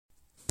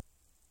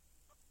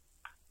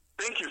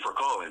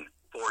colon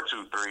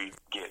 423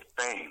 get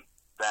fame.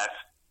 That's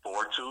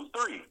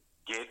 423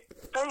 get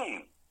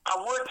fame. I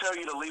would tell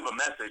you to leave a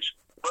message,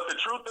 but the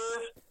truth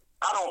is,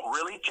 I don't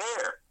really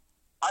care.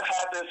 I've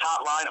had this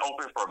hotline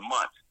open for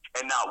months,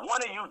 and not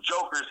one of you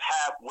jokers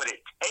have what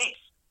it takes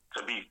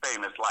to be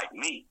famous like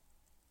me.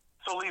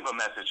 So leave a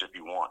message if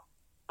you want,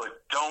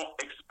 but don't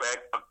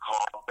expect a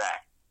call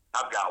back.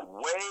 I've got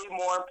way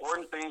more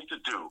important things to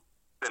do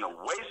than to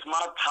waste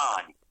my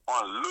time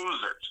on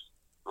losers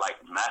like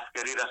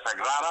Mascarita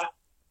Sagrada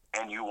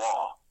and you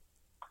all.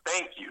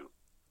 Thank you,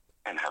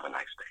 and have a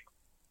nice day.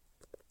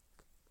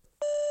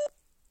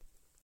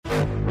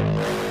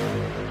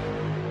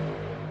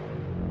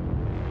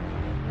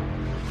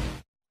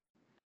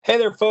 Hey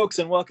there, folks,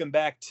 and welcome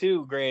back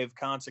to Grave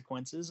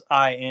Consequences.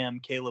 I am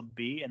Caleb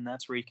B, and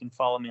that's where you can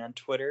follow me on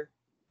Twitter.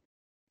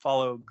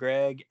 Follow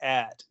Greg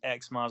at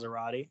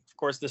xmaserati. Of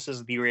course, this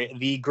is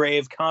the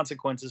Grave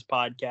Consequences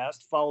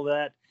podcast. Follow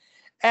that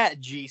at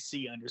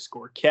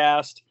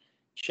GC_cast.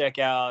 Check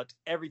out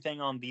everything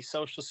on the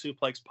Social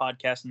Suplex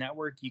Podcast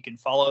Network. You can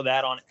follow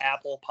that on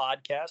Apple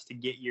Podcast to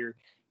get your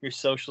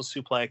Social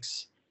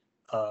Suplex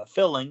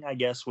filling, I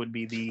guess would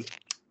be the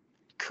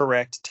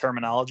correct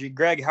terminology.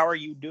 Greg, how are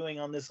you doing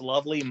on this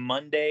lovely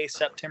Monday,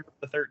 September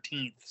the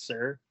 13th,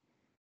 sir?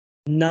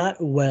 Not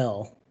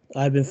well.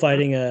 I've been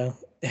fighting a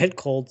head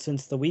cold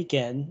since the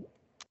weekend,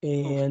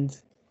 and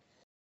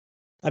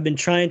I've been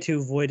trying to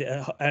avoid,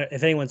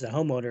 if anyone's a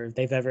homeowner, if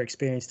they've ever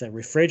experienced a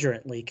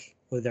refrigerant leak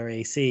with their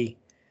AC,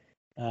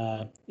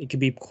 it can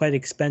be quite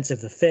expensive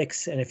to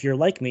fix. And if you're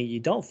like me, you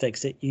don't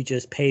fix it. You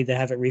just pay to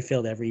have it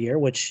refilled every year,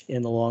 which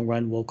in the long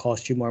run will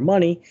cost you more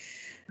money.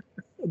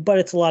 But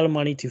it's a lot of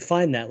money to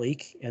find that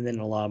leak, and then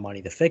a lot of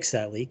money to fix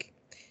that leak.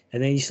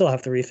 And then you still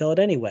have to refill it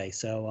anyway.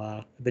 So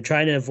I've been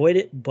trying to avoid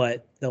it,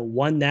 but the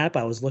one nap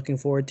I was looking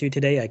forward to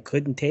today I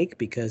couldn't take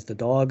because the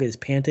dog is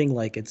panting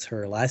like it's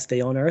her last day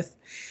on Earth.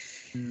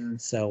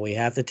 So we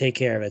have to take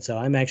care of it. So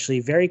I'm actually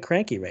very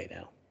cranky right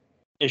now.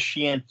 Is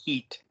she in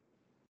heat?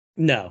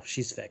 No,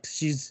 she's fixed.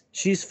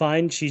 She's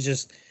fine.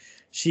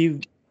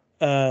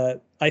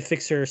 I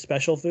fix her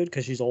special food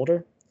because she's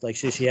older. Like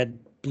she had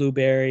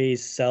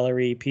blueberries,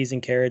 celery, peas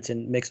and carrots,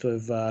 and mixed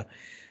with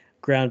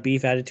ground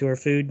beef added to her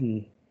food.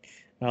 And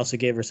I also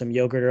gave her some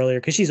yogurt earlier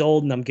because she's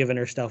old, and I'm giving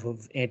her stuff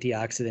with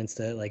antioxidants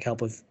to like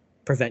help with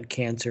prevent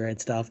cancer and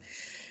stuff.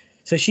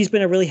 So she's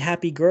been a really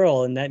happy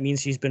girl, and that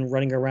means she's been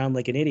running around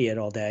like an idiot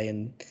all day.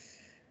 And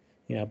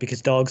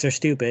because dogs are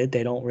stupid,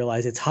 they don't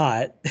realize it's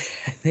hot.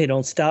 They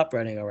don't stop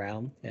running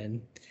around,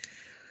 and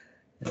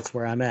that's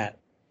where I'm at.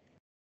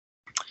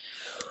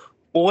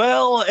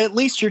 Well, at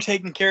least you're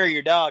taking care of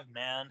your dog,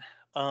 man.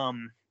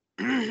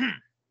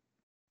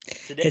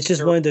 It's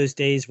just one of those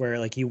days where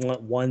like you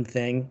want one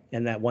thing,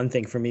 and that one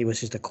thing for me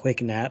was just a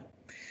quick nap.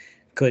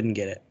 Couldn't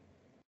get it.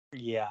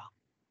 Yeah.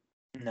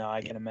 No,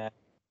 I can imagine.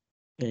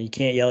 You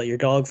can't yell at your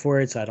dog for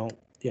it, so I don't.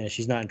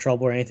 She's not in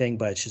trouble or anything,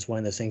 but it's just one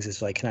of those things.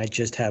 It's like, can I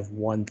just have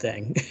one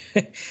thing?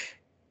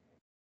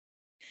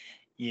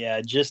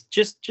 Yeah, just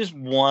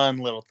one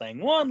little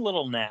thing, one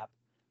little nap.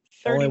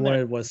 All I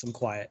wanted was some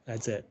quiet.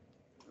 That's it.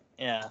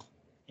 Yeah.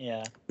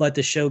 But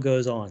the show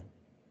goes on.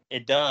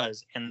 It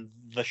does, and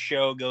the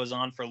show goes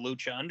on for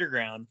Lucha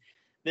Underground.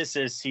 This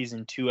is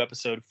season 2,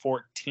 episode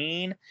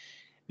 14.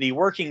 The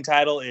working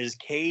title is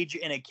Cage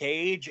in a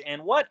Cage.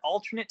 And what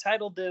alternate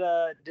title did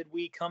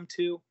we come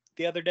to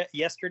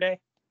yesterday?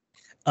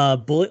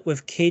 Bullet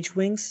with Cage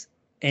Wings,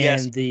 and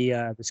yes.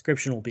 The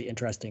description will be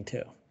interesting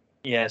too.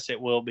 Yes, it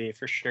will be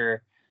for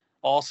sure.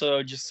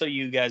 Also, just so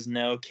you guys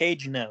know,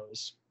 Cage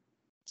knows.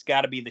 It's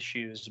got to be the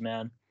shoes,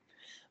 man.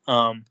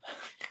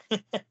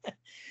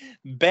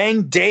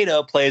 Bang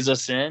Data plays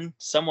us in.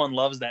 Someone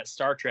loves that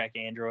Star Trek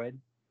android.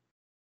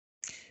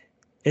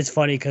 It's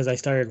funny because I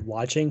started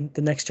watching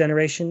The Next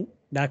Generation,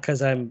 not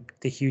because I'm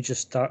the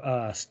hugest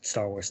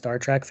Star Wars, Star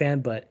Trek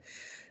fan, but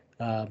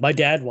my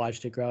dad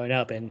watched it growing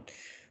up, and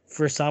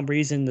for some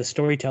reason, the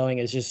storytelling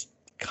is just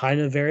kind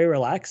of very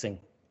relaxing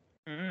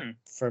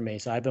for me.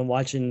 So I've been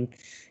watching,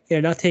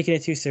 not taking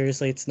it too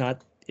seriously.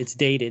 It's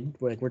dated.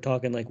 We're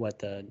talking like what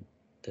the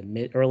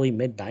early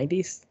mid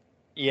 90s.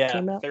 Yeah,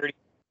 came out? 30.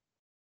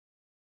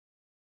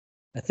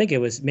 I think it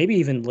was maybe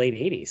even late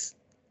 80s.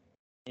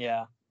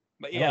 Yeah,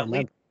 but yeah,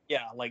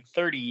 like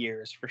 30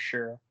 years for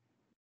sure.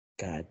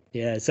 God,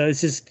 yeah. So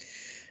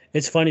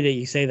it's funny that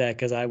you say that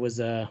because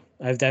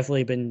I've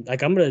definitely been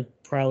like, I'm gonna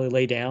probably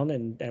lay down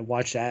and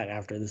watch that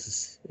after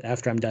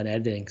I'm done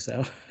editing.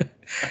 So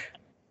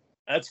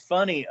that's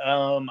funny.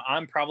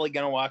 I'm probably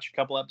gonna watch a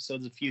couple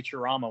episodes of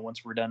Futurama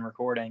once we're done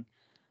recording.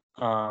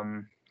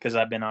 Because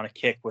I've been on a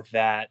kick with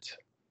that.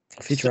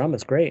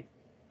 Futurama's great.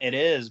 It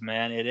is,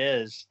 man. It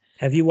is.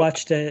 Have you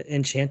watched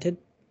Enchanted?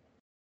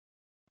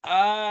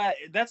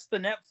 That's the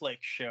Netflix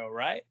show,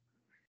 right?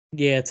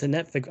 Yeah, it's a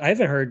Netflix.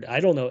 I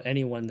don't know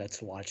anyone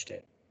that's watched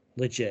it.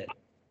 Legit.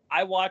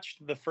 I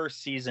watched the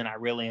first season. I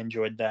really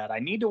enjoyed that. I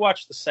need to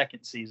watch the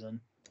second season.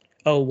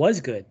 Oh, it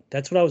was good.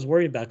 That's what I was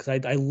worried about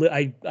because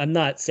I'm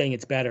not saying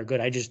it's bad or good.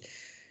 I just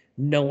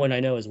no one I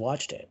know has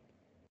watched it.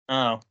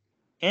 Oh,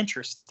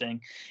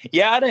 Interesting.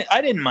 Yeah,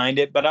 I didn't mind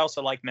it, but I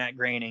also like Matt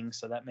Groening,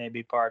 so that may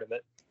be part of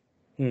it.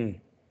 Well,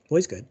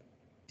 he's good.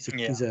 He's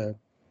going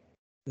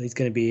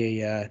to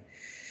be I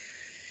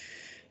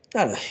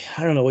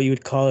don't know what you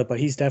would call it, but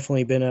he's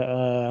definitely been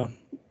a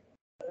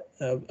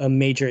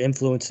major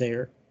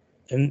influencer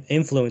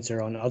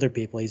on other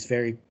people. He's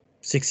very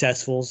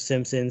successful.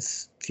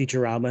 Simpsons,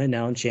 Futurama, and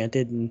now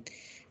Enchanted, and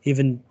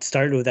even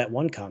started with that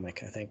one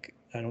comic. I think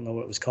I don't know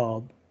what it was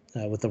called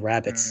with the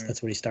rabbits.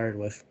 That's what he started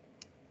with.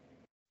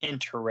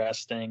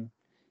 Interesting.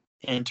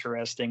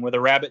 With a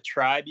rabbit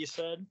tribe, you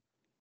said?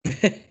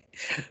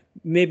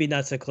 Maybe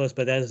not so close,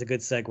 but that is a good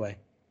segue.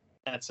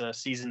 That's a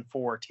season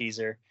 4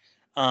 teaser.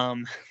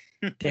 Damn,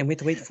 we have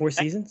to wait 4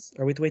 seasons?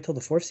 Or we have to wait till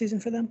the 4th season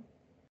for them?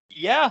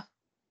 Yeah.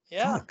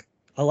 Fuck.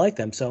 I like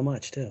them so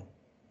much, too.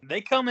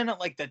 They come in at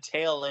like the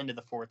tail end of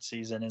the 4th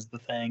season is the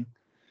thing.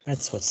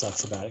 That's what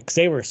sucks about it, because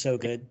they were so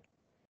good.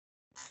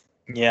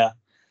 Yeah.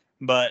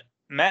 But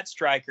Matt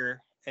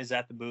Stryker is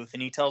at the booth,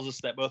 and he tells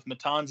us that both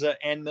Matanza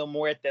and Mil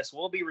Muertes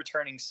will be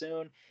returning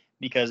soon,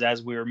 because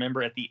as we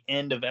remember at the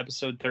end of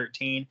episode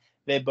 13,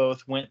 they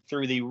both went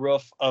through the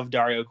roof of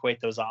Dario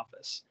Cueto's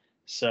office.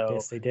 So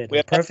yes, they did.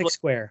 A perfect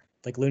square,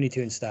 like Looney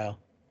Tunes style.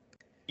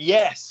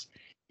 Yes.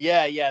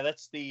 Yeah.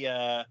 That's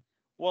the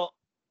well,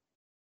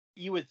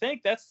 you would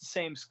think that's the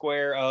same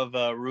square of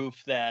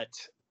roof that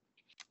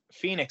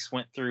Phoenix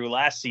went through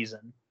last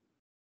season.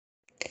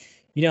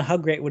 You know how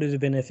great would it have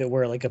been if it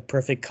were like a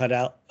perfect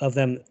cutout of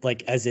them,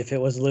 like as if it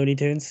was Looney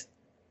Tunes?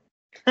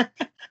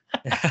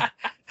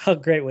 How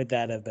great would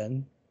that have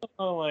been?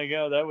 Oh my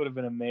God, that would have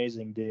been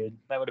amazing, dude.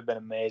 That would have been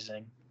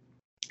amazing.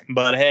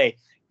 But hey,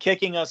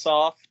 kicking us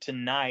off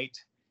tonight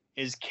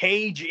is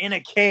Cage in a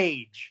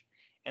Cage.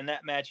 And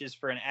that match is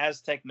for an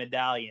Aztec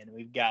medallion.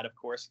 We've got, of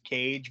course,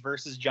 Cage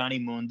versus Johnny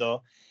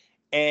Mundo.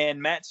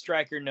 And Matt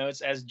Stryker notes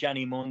as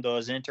Johnny Mundo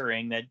is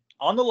entering that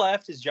on the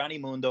left is Johnny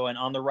Mundo and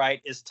on the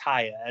right is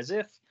Taya, as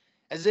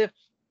if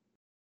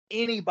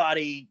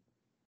anybody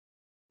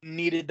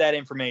needed that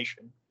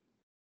information,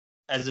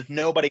 as if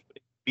nobody would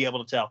be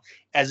able to tell,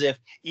 as if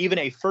even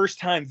a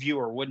first-time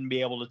viewer wouldn't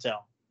be able to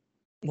tell.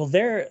 Well,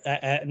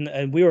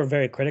 and we were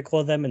very critical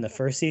of them in the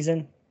first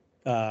season,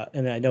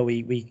 and I know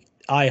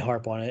I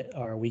harp on it,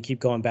 or we keep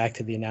going back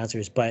to the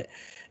announcers, but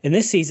in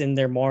this season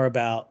they're more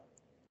I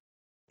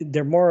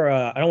don't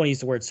want to use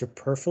the word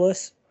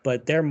superfluous,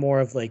 but they're more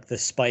of like the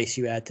spice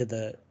you add to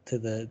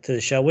the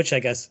show, which I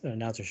guess an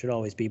announcer should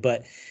always be.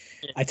 But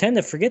yeah. I tend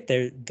to forget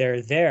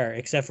they're there,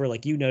 except for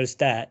like you noticed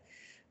that.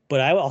 But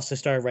I also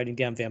started writing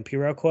down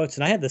Vampiro quotes,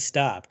 and I had to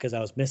stop because I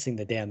was missing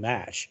the damn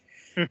match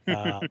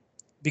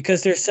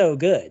because they're so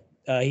good.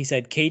 He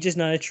said, "Cage is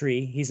not a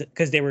tree."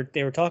 Because they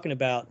were talking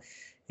about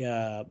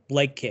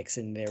leg kicks,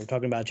 and they were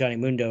talking about Johnny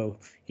Mundo,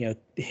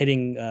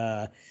 hitting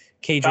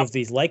Cage with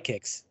these leg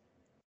kicks.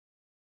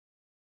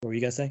 What were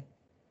you gonna say?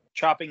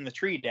 Chopping the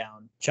tree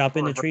down.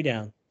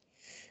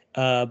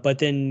 But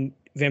then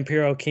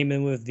Vampiro came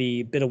in with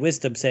the bit of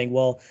wisdom saying,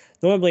 well,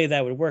 normally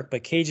that would work,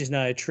 but Cage is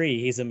not a tree.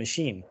 He's a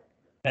machine.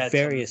 That's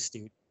very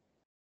astute.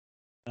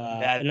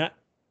 Sorry,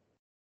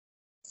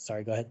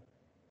 go ahead.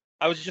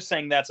 I was just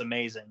saying that's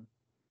amazing.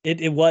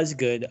 It was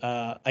good.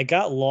 I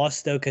got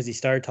lost, though, because he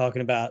started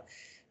talking about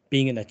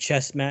being in a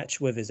chess match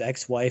with his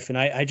ex-wife, and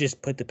I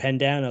just put the pen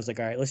down. I was like,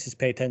 all right, let's just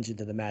pay attention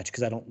to the match,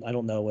 because I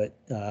don't know what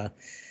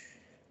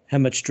how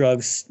much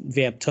drugs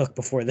Vamp took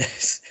before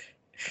this.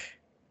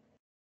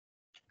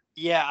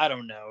 Yeah, I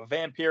don't know.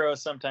 Vampiro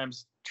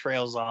sometimes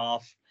trails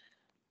off,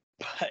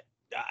 but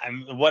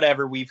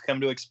whatever, we've come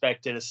to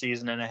expect it a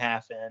season and a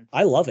half in.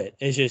 I love it.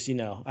 It's just,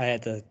 I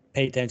had to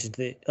pay attention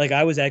to it. Like,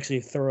 I was actually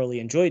thoroughly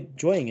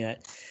enjoying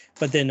it,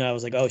 but then I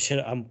was like, oh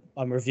shit, I'm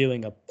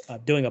reviewing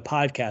doing a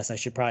podcast. I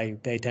should probably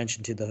pay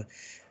attention to the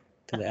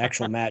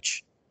actual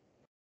match.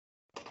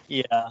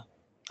 Yeah,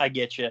 I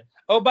get you.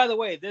 Oh, by the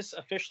way, this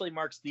officially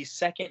marks the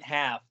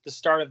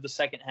start of the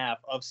second half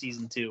of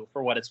season 2,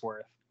 for what it's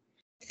worth.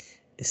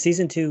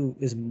 Season 2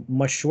 is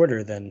much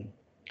shorter than.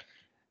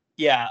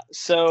 Yeah,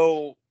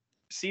 so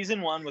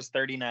season 1 was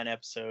 39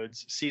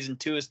 episodes. Season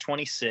 2 is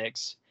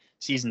 26.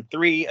 Season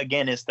 3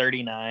 again is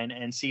 39,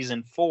 and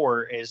season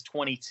 4 is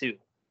 22.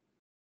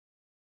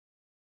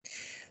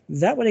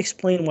 That would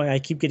explain why I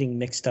keep getting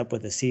mixed up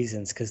with the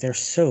seasons, because they're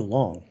so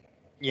long.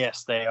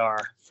 Yes, they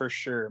are, for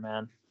sure,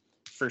 man,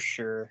 for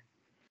sure.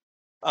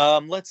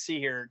 Let's see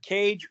here.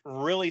 Cage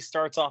really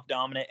starts off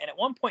dominant, and at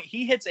one point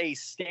he hits a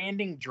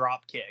standing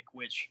drop kick,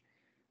 which,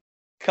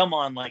 come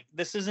on, like,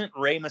 this isn't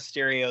Rey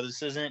Mysterio,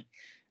 this isn't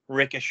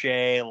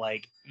Ricochet,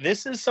 like,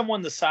 this is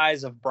someone the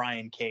size of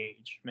Brian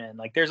Cage, man.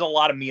 Like, there's a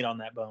lot of meat on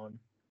that bone.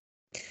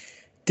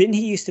 Didn't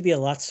he used to be a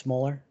lot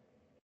smaller?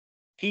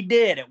 He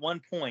did at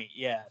one point,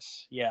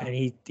 yes. Yeah. And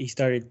he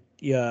started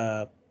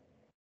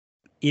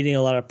eating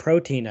a lot of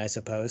protein, I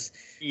suppose.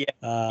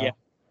 Yeah.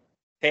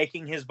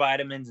 Taking his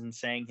vitamins and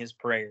saying his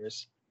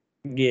prayers.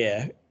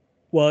 Yeah.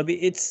 Well, I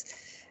mean,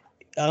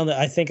 I don't know.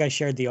 I think I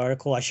shared the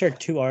article. I shared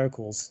 2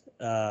 articles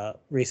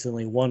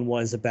recently. One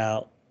was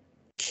about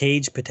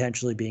Cage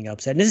potentially being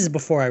upset. And this is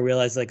before I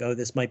realized, like, oh,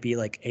 this might be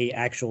like a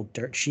actual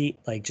dirt sheet,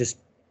 like just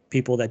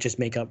people that just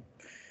make up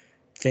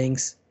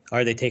things,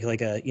 or they take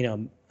like a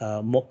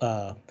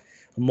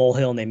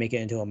molehill and they make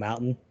it into a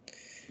mountain.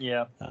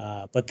 Yeah.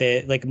 But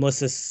they like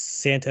Melissa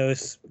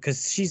Santos,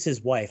 because she's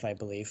his wife, I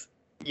believe.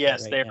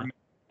 Yes, Right they now.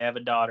 have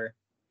a daughter.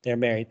 They're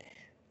married.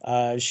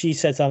 She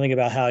said something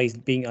about how he's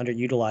being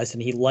underutilized,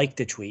 and he liked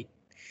the tweet,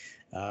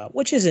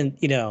 which isn't,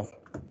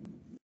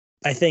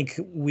 I think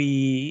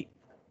we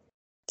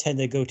tend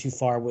to go too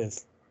far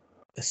with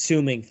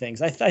assuming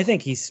things. I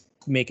think he's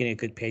making a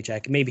good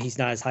paycheck. Maybe he's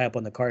not as high up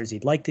on the card as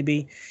he'd like to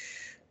be,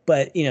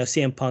 but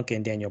CM Punk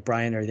and Daniel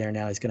Bryan are there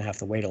now. He's going to have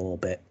to wait a little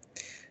bit.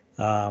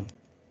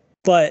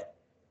 But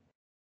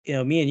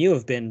me and you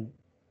have been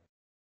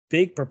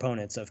big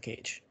proponents of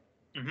Cage.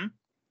 Mm-hmm.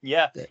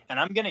 Yeah, and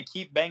I'm going to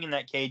keep banging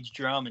that Cage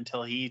drum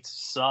until he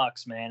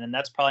sucks, man, and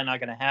that's probably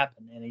not going to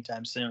happen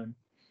anytime soon.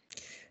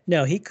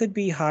 No, he could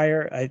be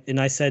higher.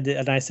 I said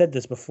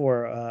this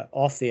before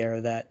off the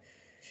air, that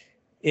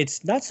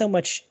it's not so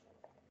much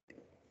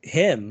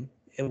him.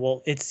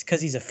 Well, it's because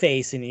he's a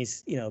face, and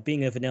he's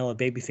being a vanilla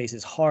babyface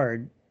is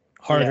harder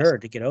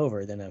to get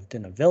over than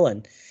a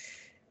villain.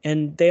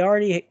 And they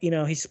already,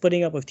 he's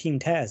splitting up with Team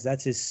Taz.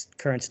 That's his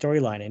current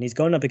storyline, and he's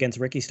going up against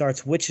Ricky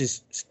Starks, which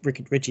is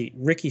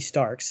Ricky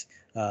Starks,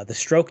 the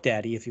Stroke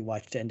Daddy, if you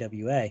watched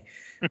NWA,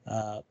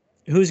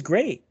 who's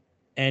great,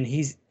 and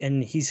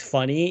he's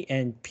funny,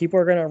 and people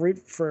are going to root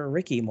for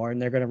Ricky more, and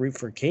they're going to root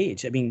for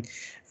Cage. I mean,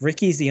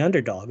 Ricky's the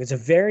underdog. It's a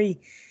very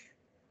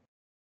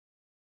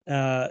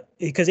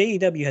because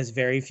AEW has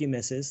very few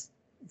misses,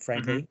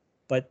 frankly,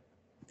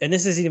 and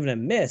this isn't even a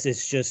miss.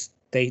 It's just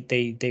they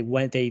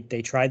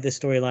tried this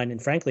storyline,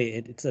 and frankly,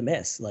 it's a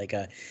miss. Like,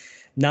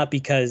 not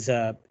because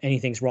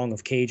anything's wrong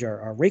with Cage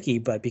or Ricky,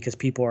 but because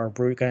people are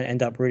going to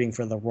end up rooting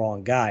for the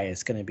wrong guy.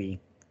 It's going to be,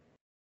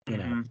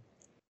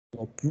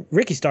 well,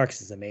 Ricky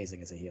Starks is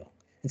amazing as a heel,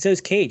 and so is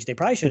Cage. They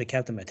probably should have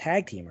kept him a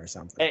tag team or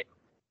something. Hey,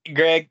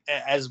 Greg,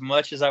 as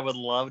much as I would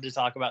love to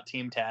talk about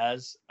Team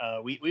Taz,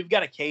 we've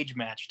got a Cage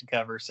match to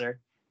cover, sir.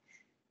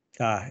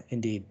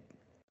 Indeed.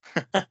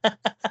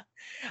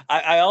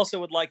 I also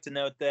would like to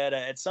note that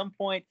at some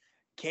point,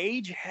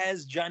 Cage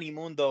has Johnny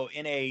Mundo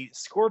in a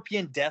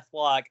Scorpion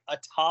Deathlock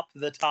atop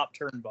the top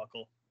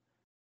turnbuckle.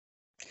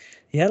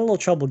 He had a little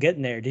trouble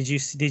getting there. Did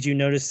you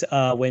notice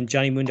when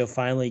Johnny Mundo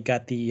finally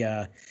got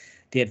the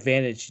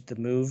advantage, the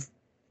move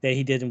that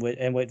he did, and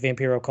what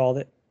Vampiro called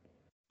it?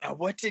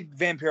 What did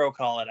Vampiro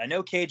call it? I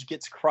know Cage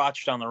gets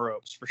crotched on the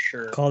ropes for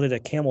sure. Called it a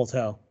camel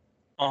toe.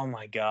 Oh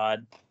my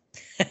God.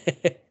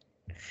 It's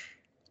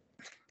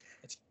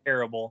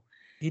terrible.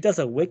 He does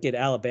a wicked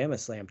Alabama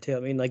slam too. I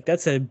mean, like,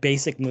 that's a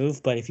basic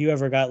move, but if you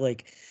ever got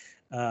like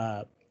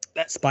that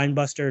spine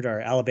bustered or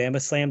Alabama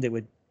slammed, it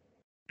would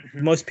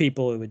most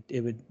people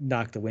it would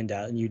knock the wind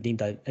out, and you'd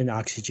need an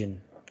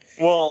oxygen.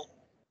 Well,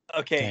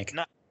 okay.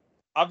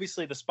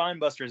 Obviously, the spine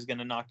buster is going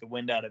to knock the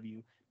wind out of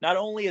you. Not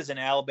only is an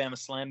Alabama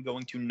slam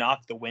going to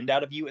knock the wind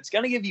out of you, it's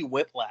going to give you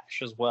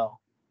whiplash as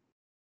well.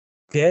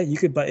 Yeah, you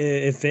could, but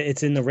if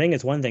it's in the ring,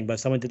 it's one thing. But if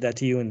someone did that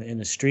to you in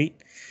the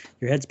street,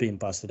 your head's being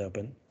busted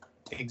open.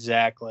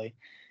 Exactly.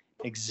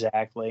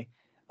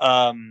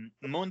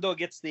 Mundo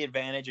gets the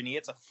advantage, and he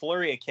hits a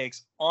flurry of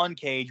kicks on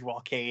Cage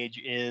while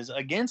Cage is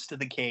against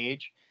the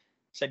Cage.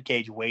 Said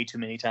Cage way too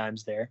many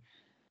times there.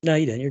 No,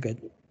 you didn't. You're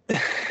good.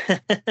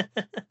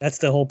 That's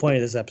the whole point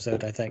of this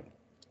episode, I think.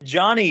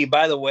 Johnny,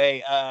 by the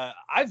way,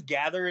 I've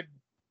gathered,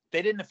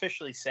 they didn't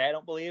officially say, I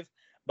don't believe,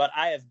 but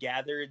I have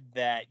gathered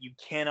that you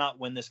cannot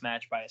win this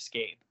match by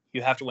escape.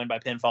 You have to win by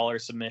pinfall or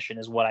submission,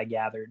 is what I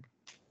gathered.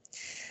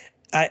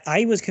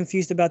 I was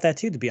confused about that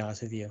too, to be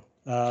honest with you,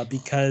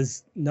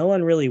 because no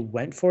one really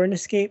went for an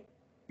escape.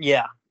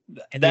 Yeah,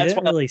 and they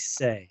didn't really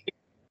say.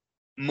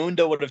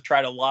 Mundo would have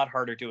tried a lot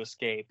harder to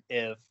escape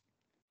if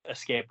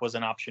escape was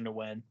an option to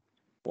win.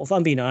 Well, if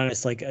I'm being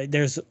honest, like,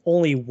 there's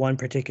only one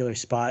particular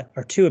spot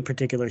or two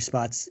particular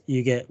spots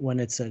you get when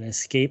it's an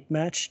escape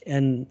match,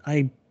 and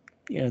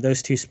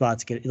those two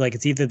spots get, like,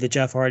 it's either the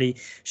Jeff Hardy,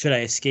 should I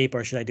escape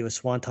or should I do a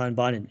swanton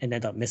bomb and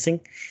end up missing?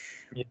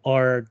 Yeah.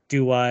 Or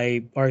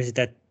is it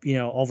that,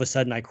 all of a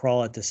sudden I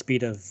crawl at the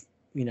speed of,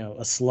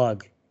 a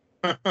slug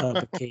of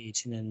a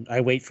cage, and then I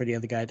wait for the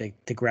other guy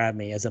to grab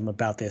me as I'm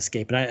about to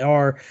escape. And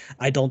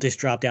I don't just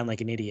drop down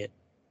like an idiot.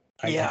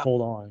 I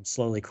hold on and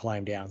slowly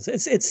climb down. So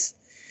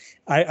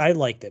I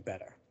liked it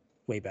better.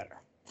 Way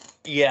better.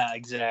 Yeah,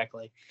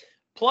 exactly.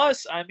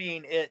 Plus, I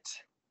mean,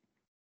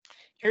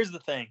 here's the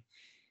thing.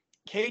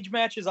 Cage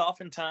matches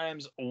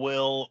oftentimes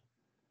will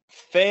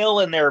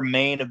fail in their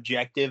main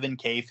objective in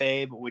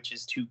kayfabe, which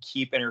is to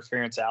keep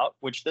interference out,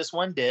 which this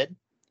one did.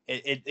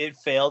 It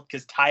failed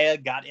because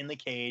Taya got in the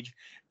cage.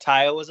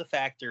 Taya was a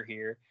factor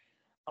here.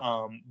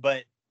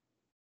 But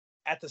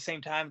at the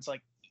same time, it's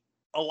like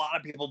a lot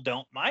of people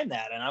don't mind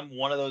that. And I'm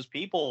one of those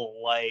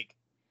people, like,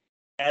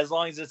 as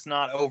long as it's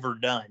not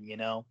overdone,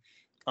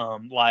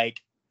 like,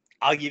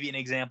 I'll give you an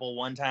example.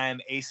 One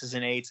time, Aces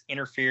and Eights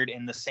interfered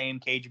in the same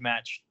cage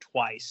match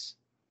twice,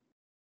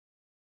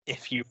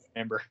 if you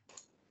remember.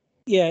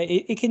 Yeah,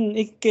 it can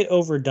get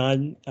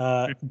overdone.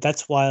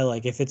 That's why,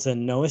 like, if it's a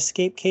no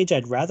escape cage,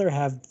 I'd rather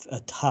have a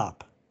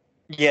top.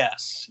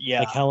 Yes. Yeah.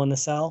 Like Hell in a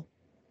Cell.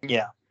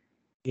 Yeah.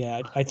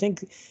 Yeah, I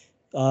think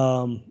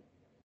I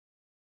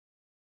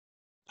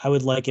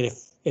would like it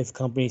if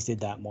companies did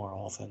that more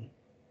often.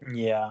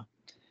 Yeah.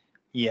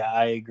 Yeah,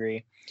 I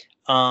agree.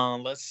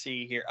 Let's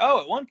see here.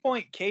 Oh, at one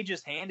point,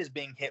 Cage's hand is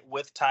being hit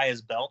with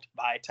Taya's belt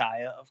by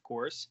Taya, of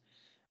course.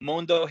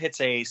 Mundo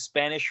hits a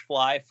Spanish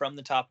fly from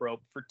the top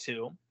rope for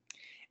 2.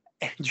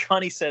 And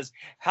Johnny says,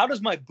 "How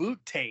does my boot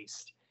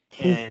taste?"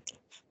 And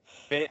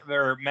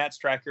Matt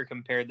Striker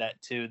compared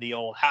that to the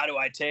old "How do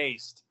I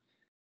taste?"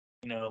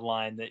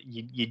 line that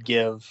you'd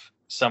give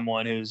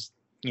someone who's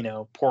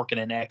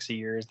porking an ex of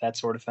yours, that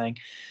sort of thing.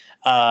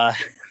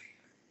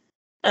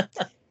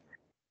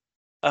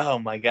 Oh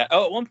my god!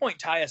 Oh, at one point,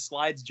 Taya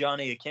slides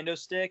Johnny a kendo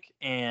stick,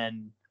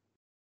 and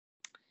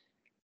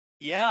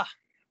yeah,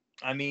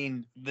 I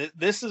mean,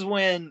 this is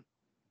when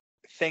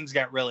things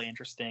got really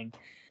interesting.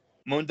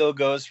 Mundo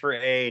goes for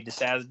a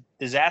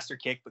disaster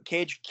kick, but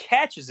Cage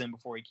catches him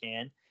before he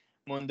can.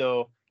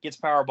 Mundo gets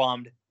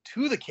powerbombed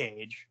to the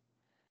cage.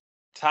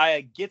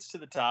 Taya gets to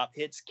the top,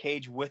 hits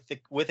Cage with a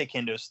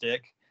kendo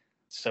stick.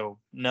 So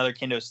another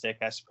kendo stick,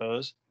 I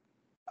suppose.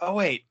 Oh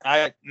wait,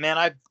 I've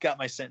got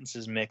my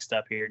sentences mixed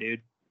up here,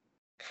 dude.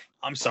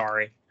 I'm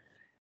sorry.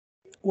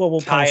 Well,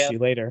 we'll punish Taya, you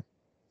later.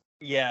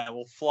 yeah,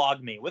 will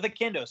flog me with a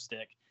kendo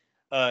stick.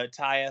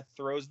 Taya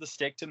throws the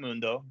stick to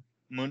Mundo.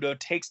 Mundo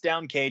takes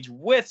down Cage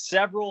with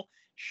several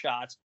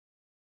shots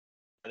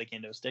with the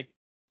kendo stick.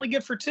 Only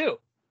good for 2.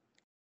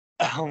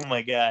 Oh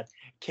my god.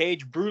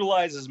 Cage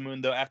brutalizes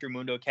Mundo after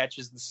Mundo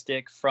catches the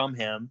stick from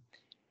him.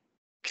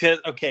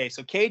 Okay,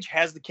 so Cage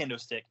has the kendo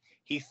stick.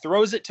 He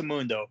throws it to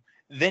Mundo.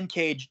 Then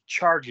Cage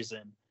charges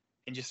him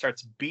and just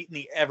starts beating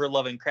the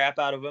ever-loving crap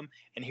out of him.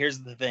 And here's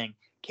the thing.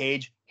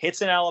 Cage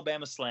hits an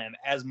Alabama slam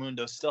as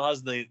Mundo still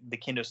has the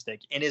kendo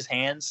stick in his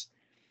hands.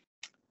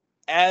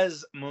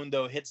 As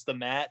Mundo hits the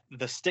mat,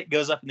 the stick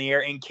goes up in the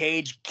air and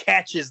Cage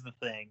catches the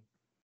thing.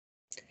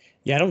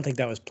 Yeah, I don't think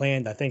that was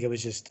planned. I think it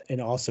was just an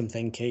awesome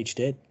thing Cage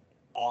did.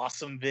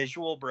 Awesome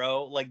visual,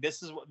 bro. Like,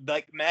 this is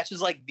like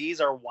matches like these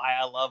are why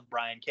I love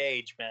Brian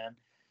Cage, man.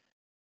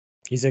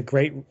 He's a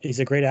great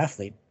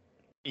athlete.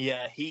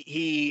 Yeah,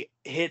 he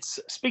hits,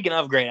 speaking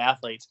of great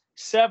athletes,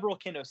 several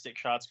kendo stick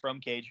shots from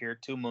Cage here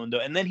to Mundo,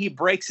 and then he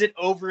breaks it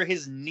over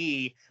his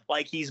knee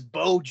like he's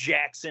Bo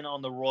Jackson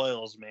on the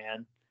Royals,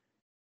 man.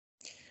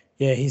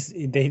 Yeah,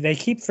 they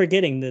keep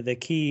forgetting the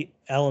key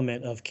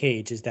element of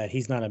Cage is that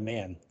he's not a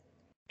man.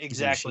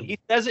 Exactly. He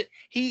says it.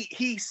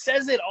 He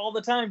says it all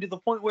the time to the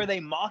point where they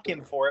mock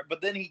him for it,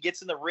 but then he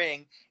gets in the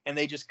ring and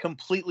they just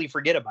completely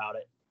forget about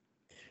it.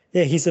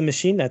 Yeah, he's a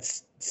machine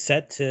that's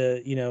set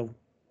to,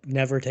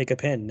 never take a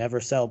pin,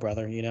 never sell,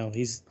 brother.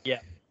 He's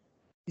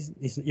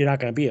you're not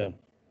going to beat him.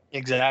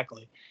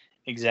 Exactly.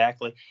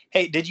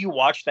 Hey, did you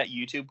watch that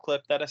YouTube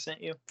clip that I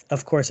sent you?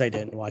 Of course I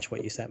didn't watch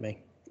what you sent me.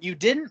 You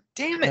didn't?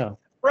 Damn it. No.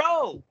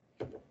 Bro.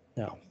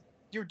 No.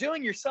 You're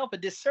doing yourself a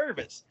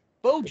disservice.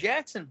 Bo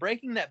Jackson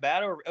breaking that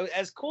bat over,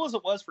 as cool as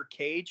it was for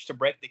Cage to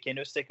break the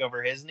kendo stick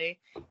over his knee,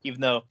 even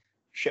though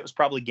shit was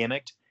probably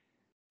gimmicked.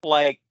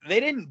 Like,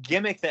 they didn't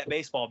gimmick that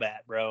baseball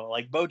bat, bro.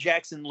 Like, Bo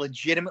Jackson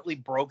legitimately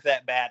broke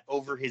that bat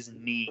over his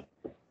knee.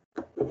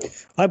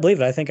 I believe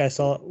it. I think I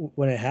saw it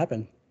when it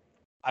happened.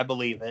 I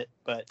believe it,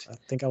 but I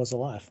think I was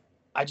alive.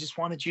 I just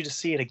wanted you to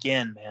see it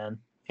again, man.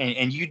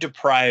 And you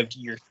deprived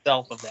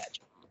yourself of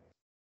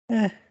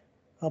that.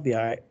 I'll be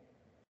all right.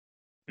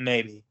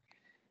 Maybe.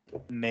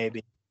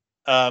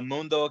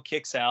 Mundo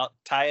kicks out.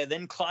 Taya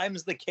then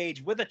climbs the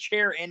cage with a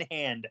chair in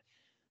hand.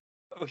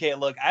 Okay,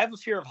 look, I have a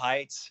fear of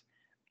heights.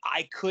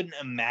 I couldn't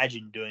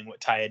imagine doing what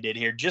Taya did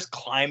here, just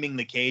climbing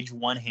the cage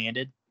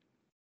one-handed.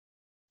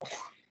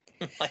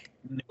 Like,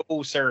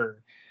 no, sir.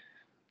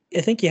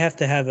 I think you have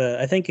to have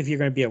I think if you're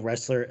going to be a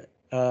wrestler,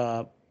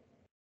 not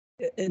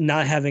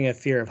having a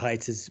fear of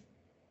heights is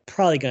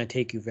probably going to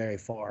take you very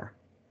far.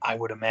 I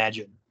would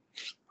imagine.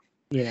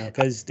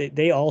 Because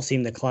they all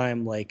seem to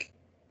climb like.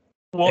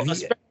 Well,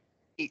 especially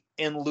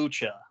in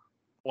lucha,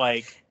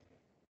 like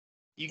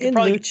you could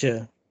probably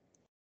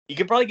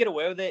get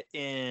away with it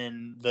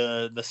in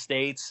the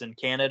States and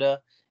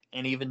Canada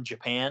and even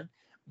Japan,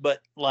 but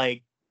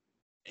like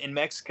in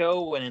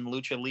Mexico and in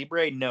lucha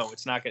libre, no,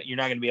 you're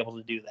not gonna be able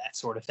to do that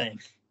sort of thing.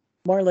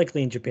 More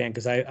likely in Japan,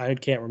 because I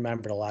can't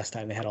remember the last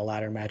time they had a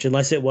ladder match,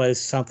 unless it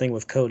was something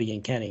with Cody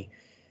and Kenny,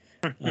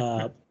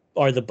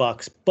 or the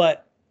Bucks.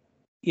 But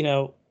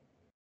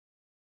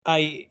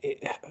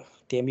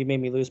damn, you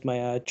made me lose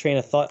my train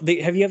of thought.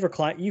 Have you ever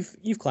climbed?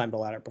 You've climbed a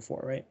ladder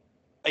before, right?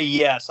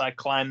 Yes, I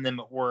climb them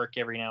at work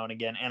every now and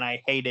again, and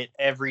I hate it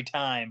every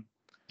time.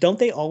 Don't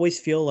they always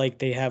feel like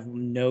they have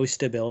no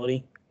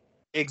stability?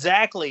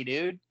 Exactly,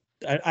 dude.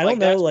 I don't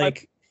know.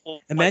 Like,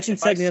 imagine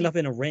setting it up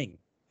in a ring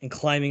and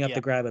climbing up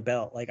to grab a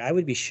belt. Like, I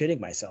would be shitting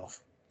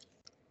myself.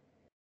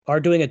 Or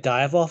doing a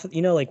dive off.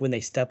 Like when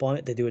they step on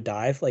it, they do a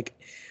dive. Like,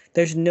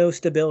 there's no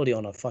stability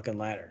on a fucking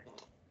ladder.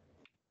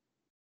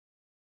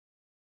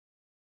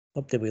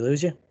 Oh, did we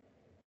lose you?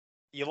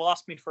 You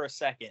lost me for a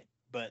second,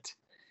 but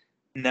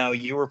no,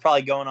 you were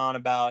probably going on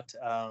about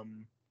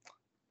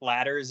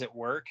ladders at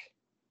work.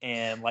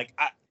 And like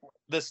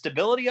the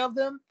stability of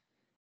them,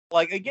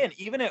 like again,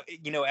 even at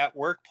at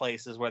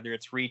workplaces, whether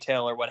it's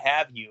retail or what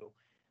have you,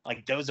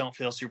 like those don't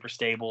feel super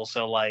stable.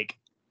 So like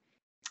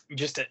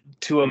just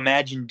to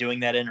imagine doing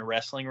that in a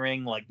wrestling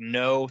ring, like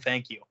no,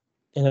 thank you.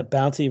 In a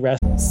bouncy rest.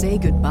 Say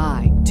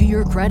goodbye to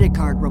your credit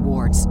card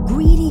rewards.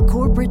 Greedy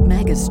corporate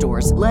mega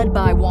stores, led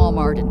by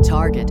Walmart and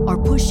Target, are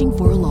pushing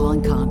for a law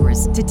in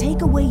Congress to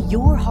take away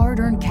your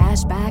hard-earned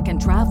cash back and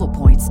travel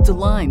points to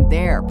line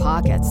their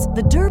pockets.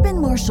 The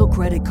Durbin-Marshall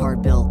credit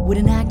card bill would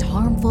enact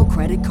harmful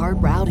credit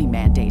card routing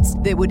mandates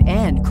that would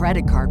end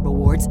credit card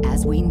rewards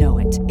as we know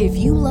it. If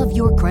you love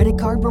your credit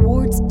card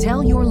rewards,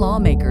 tell your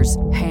lawmakers,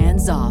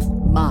 hands off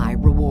my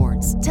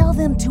rewards. Tell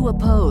them to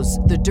oppose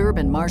the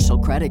Durbin-Marshall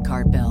credit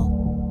card bill.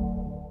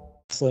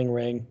 Wrestling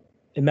ring.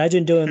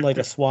 Imagine doing like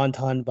a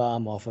swanton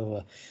bomb off of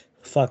a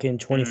fucking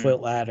 20-foot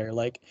ladder.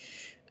 Like,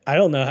 I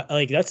don't know.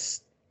 Like,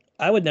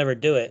 I would never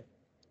do it,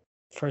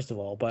 first of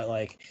all. But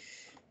like,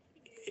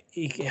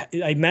 I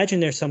imagine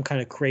there's some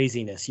kind of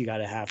craziness you got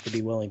to have to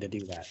be willing to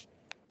do that.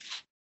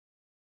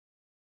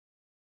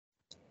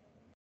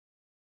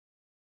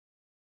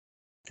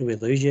 Did we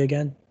lose you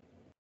again?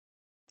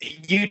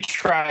 You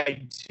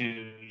tried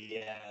to,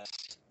 yes.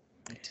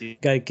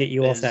 Got to get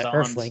you off that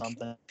Earth link.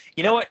 Something.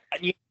 You know what?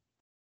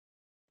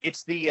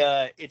 It's the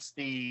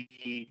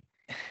AEW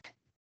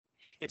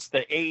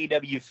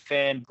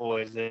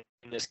fanboys that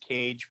in this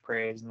cage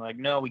praise and like,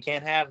 no, we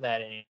can't have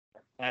that anymore.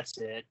 That's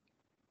it.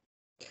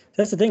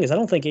 That's the thing is, I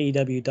don't think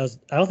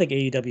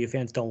AEW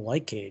fans don't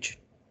like Cage.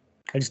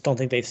 I just don't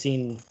think they've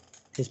seen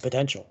his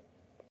potential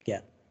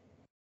yet.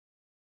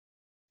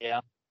 Yeah,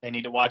 they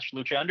need to watch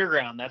Lucha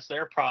Underground. That's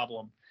their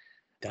problem.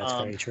 That's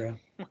very true.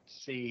 Let's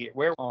see,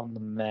 where on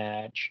the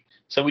match?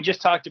 So we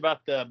just talked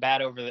about the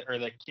bat over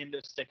the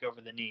kendo stick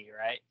over the knee,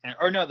 right?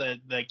 Or no,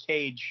 the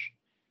cage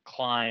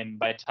climb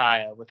by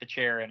Taya with the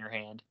chair in her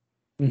hand.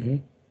 Mm-hmm.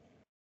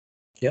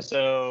 Yep.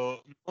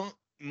 So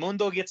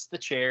Mundo gets the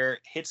chair,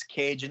 hits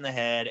Cage in the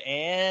head,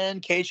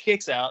 and Cage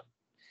kicks out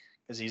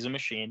because he's a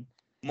machine.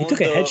 He took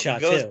a headshot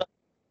too.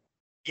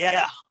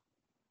 Yeah.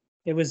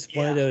 It was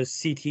one of those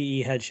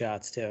CTE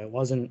headshots too. It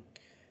wasn't.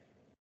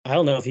 I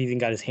don't know if he even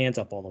got his hands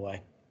up all the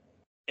way.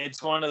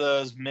 It's one of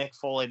those Mick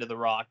Foley to the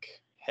Rock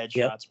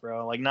headshots,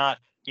 bro. Like not,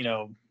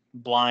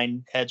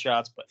 blind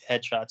headshots, but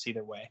headshots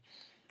either way.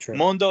 True.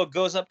 Mundo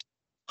goes up to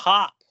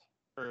pop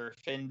for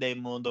Fin de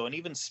Mundo and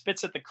even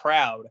spits at the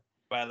crowd,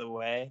 by the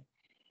way.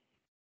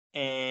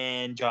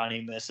 And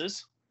Johnny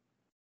misses.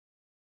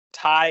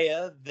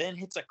 Taya then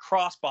hits a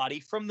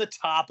crossbody from the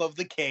top of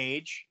the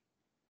cage,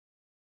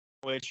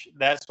 which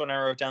that's when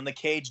I wrote down the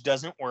cage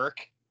doesn't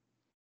work.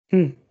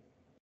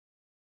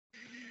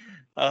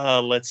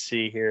 Let's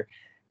see here.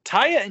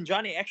 Taya and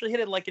Johnny actually hit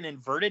it like an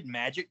inverted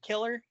magic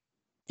killer.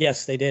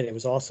 Yes, they did. It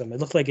was awesome. It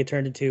looked like it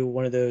turned into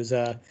one of those,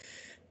 the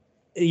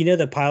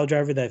pile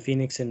driver that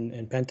Phoenix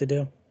and Penta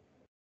do?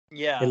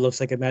 Yeah. It looks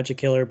like a magic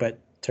killer, but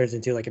turns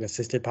into like an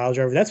assisted pile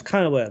driver. That's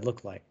kind of what it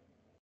looked like.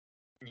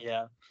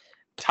 Yeah.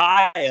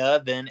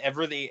 Taya, then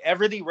ever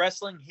the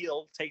wrestling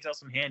heel, takes out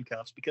some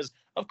handcuffs because,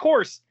 of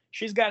course,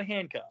 she's got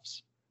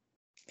handcuffs.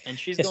 And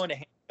she's going to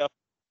handcuff.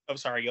 Oh,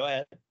 sorry. Go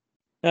ahead.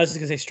 I was just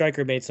going to say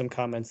Stryker made some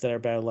comments that are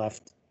better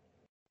left.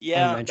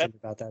 Yeah. I mentioned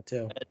about that,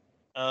 too.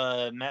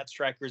 Matt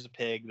Stryker's a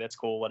pig. That's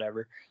cool.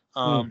 Whatever.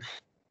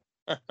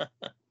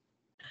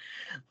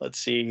 Let's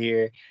see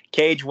here.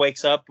 Cage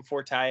wakes up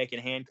before Taya can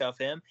handcuff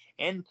him,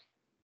 and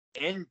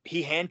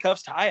he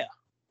handcuffs Taya.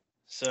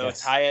 So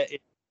Taya is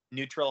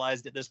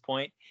neutralized at this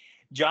point.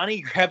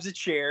 Johnny grabs a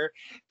chair.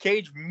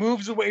 Cage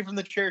moves away from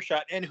the chair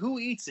shot, and who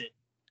eats it?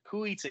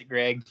 Who eats it,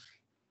 Greg?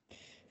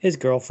 His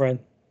girlfriend.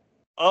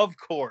 Of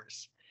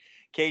course.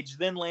 Cage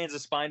then lands a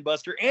spine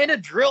buster and a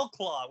drill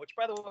claw, which,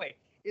 by the way,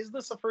 is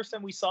this the first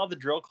time we saw the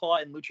drill claw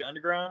in Lucha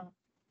Underground?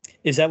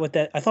 Is that what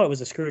that? I thought it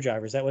was a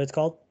screwdriver. Is that what it's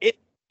called?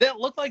 That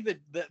looked like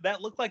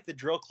the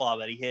drill claw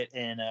that he hit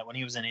in when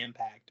he was in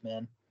Impact,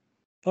 man.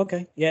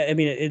 Okay, yeah. I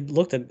mean, it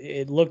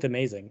looked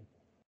amazing.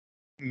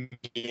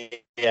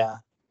 Yeah,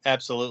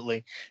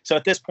 absolutely. So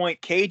at this point,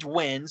 Cage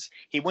wins.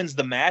 He wins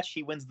the match.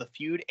 He wins the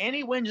feud, and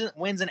he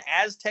wins an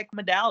Aztec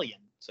medallion.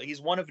 So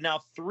he's one of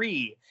now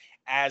 3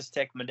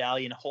 Aztec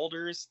medallion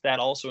holders. That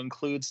also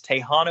includes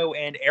Tejano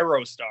and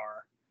Aerostar.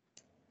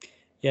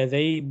 Yeah,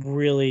 they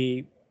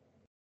really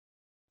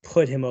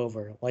put him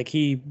over. Like,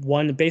 he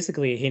won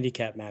basically a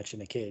handicap match in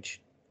the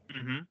cage.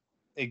 Mm-hmm.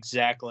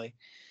 Exactly.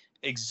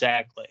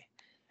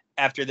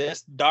 After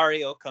this,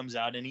 Dario comes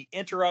out and he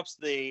interrupts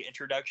the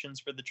introductions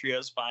for the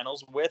Trios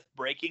finals with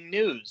breaking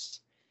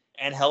news.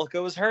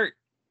 Angelico is hurt.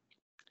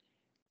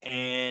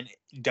 And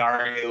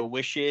Dario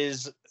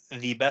wishes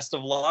the best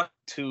of luck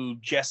to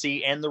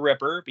Jesse and the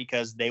Ripper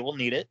because they will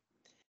need it.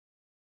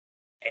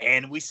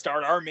 And we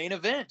start our main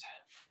event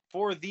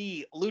for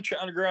the Lucha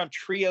Underground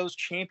Trios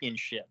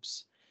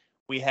Championships.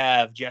 We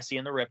have Jesse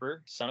and the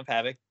Ripper, Son of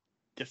Havoc,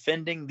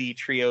 defending the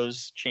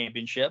Trios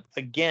Championship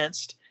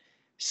against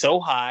So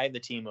High, the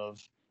team of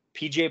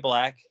PJ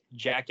Black,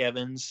 Jack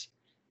Evans,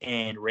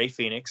 and Ray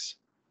Phoenix.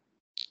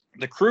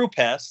 The Crew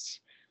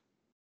Pests,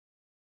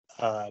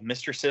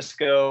 Mr.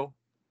 Cisco,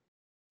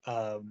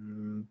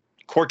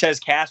 Cortez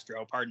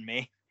Castro, pardon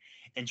me,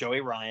 and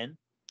Joey Ryan.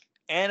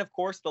 And, of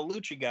course, the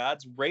Lucha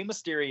Gods, Rey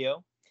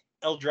Mysterio,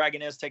 El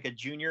Dragon Azteca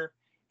Jr.,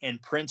 and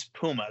Prince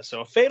Puma.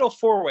 So a fatal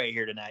four-way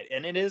here tonight,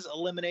 and it is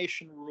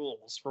elimination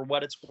rules for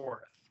what it's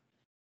worth.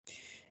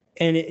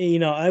 And,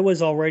 I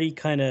was already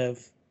kind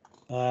of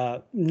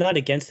not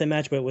against the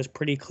match, but it was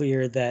pretty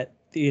clear that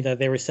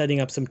they were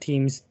setting up some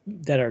teams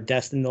that are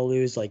destined to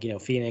lose, like,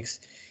 Phoenix,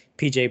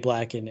 PJ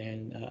Black,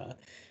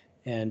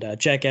 and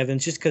Jack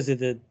Evans, just because of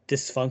the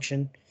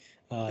dysfunction.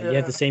 You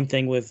had the same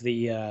thing with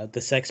the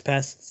Sex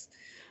Pests.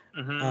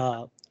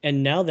 Mm-hmm.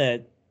 And now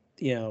that,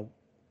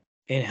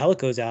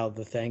 Angelico's out of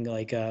the thing,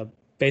 like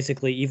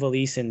basically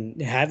Ivelisse and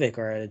Havoc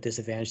are at a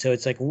disadvantage. So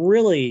it's like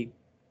really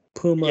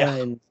Puma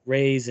and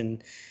Reyes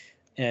and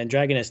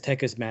Dragon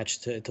Azteca's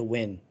match to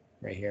win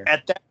right here.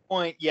 At that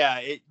point,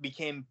 it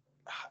became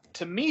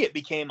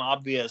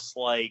obvious,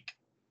 like,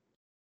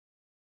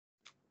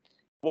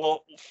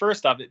 well,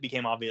 first off, it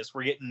became obvious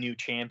we're getting new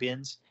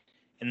champions.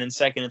 And then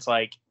second, it's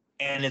like,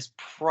 and it's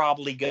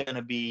probably going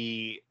to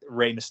be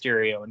Rey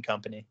Mysterio and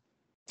company.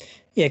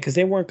 Yeah, because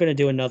they weren't going to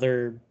do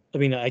another. I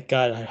mean,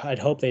 I'd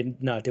hope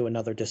they'd not do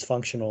another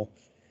dysfunctional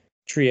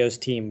trios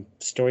team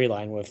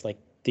storyline with like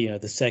the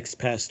Sex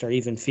Pest or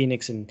even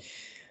Phoenix and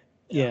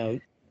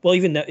Jack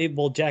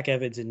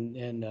Evans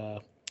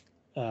and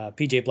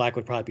PJ Black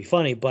would probably be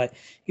funny, but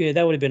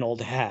that would have been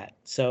old hat.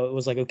 So it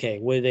was like, okay,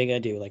 what are they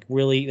going to do? Like,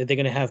 really, are they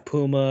going to have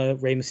Puma,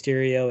 Rey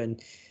Mysterio,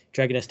 and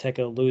Dragon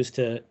Azteca lose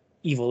to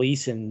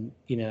Ivelisse and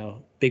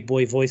big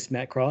boy voice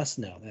Matt Cross?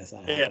 No, that's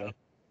not happening.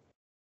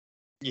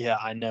 Yeah,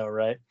 I know,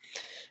 right?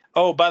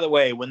 Oh, by the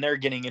way, when they're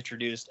getting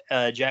introduced,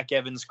 Jack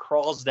Evans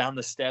crawls down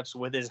the steps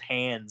with his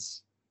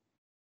hands.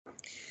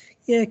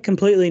 Yeah,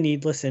 completely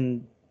needless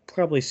and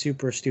probably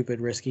super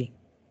stupid risky.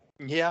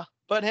 Yeah,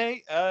 but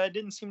hey, it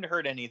didn't seem to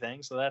hurt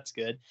anything, so that's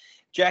good.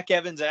 Jack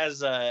Evans,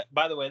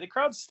 by the way, the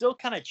crowd's still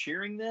kind of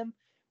cheering them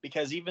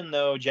because even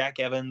though Jack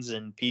Evans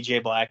and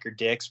PJ Black are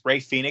dicks,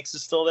 Rey Fenix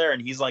is still there,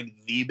 and he's like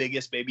the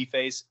biggest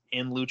babyface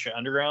in Lucha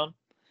Underground.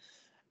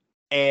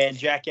 And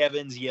Jack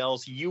Evans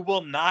yells, "You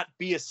will not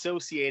be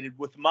associated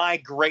with my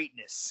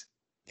greatness."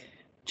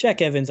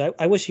 Jack Evans,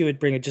 I wish he would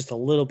bring just a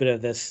little bit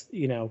of this,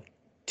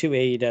 to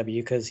AEW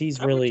because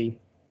he's really.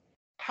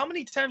 How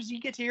many times do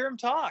you get to hear him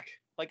talk?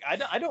 Like,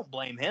 I don't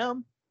blame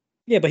him.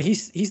 Yeah, but he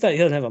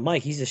doesn't have a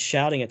mic. He's just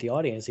shouting at the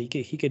audience. He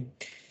could,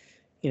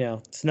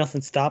 it's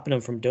nothing stopping him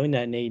from doing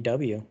that in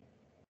AEW.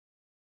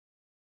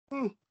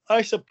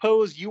 I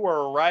suppose you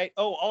are right.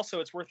 Oh, also,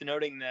 it's worth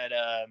noting that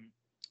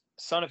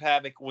Son of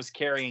Havoc was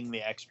carrying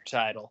the extra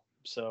title.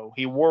 So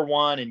he wore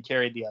one and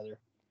carried the other.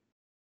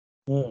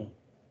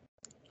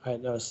 I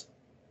noticed.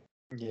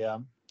 Yeah.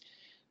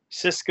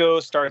 Cisco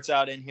starts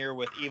out in here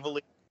with Evil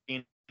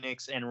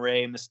Phoenix and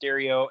Rey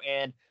Mysterio.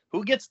 And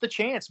who gets the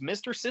chance?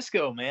 Mr.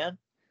 Cisco, man.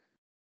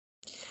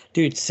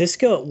 Dude,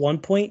 Cisco at one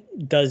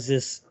point does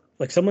this,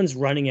 like someone's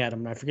running at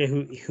him. I forget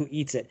who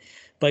eats it.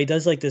 But he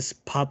does like this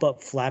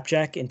pop-up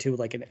flapjack into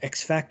like an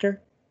X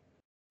Factor.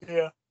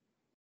 Yeah.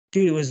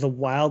 Dude, it was the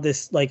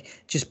wildest,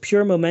 like just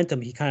pure momentum.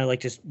 He kind of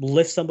like just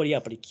lifts somebody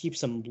up, but he keeps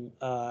them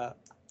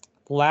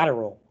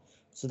lateral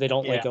so they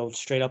don't like go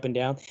straight up and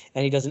down.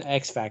 And he does an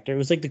X Factor. It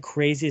was like the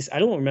craziest. I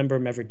don't remember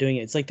him ever doing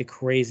it. It's like the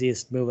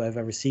craziest move I've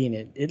ever seen.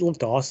 It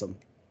looked awesome.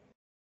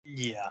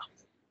 Yeah.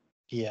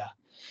 Yeah.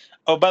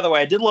 Oh, by the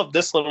way, I did love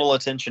this little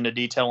attention to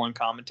detail on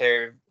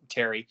commentary.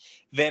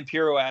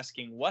 Vampiro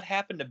asking, what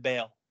happened to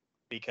Bale?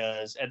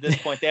 Because at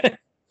this point, they had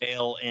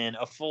Bale in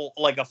a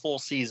full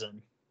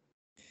season.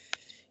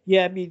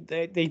 Yeah, I mean,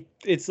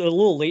 it's a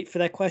little late for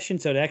that question,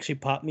 so it actually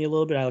popped me a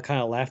little bit. I kind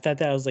of laughed at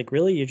that. I was like,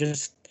 really? You're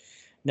just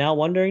now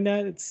wondering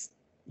that?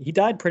 He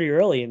died pretty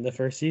early in the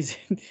first season,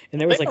 and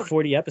there was like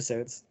 40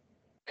 episodes.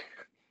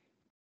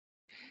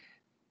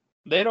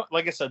 They don't,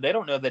 like I said, they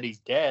don't know that he's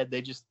dead.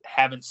 They just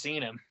haven't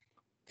seen him.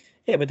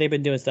 Yeah, but they've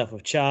been doing stuff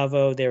with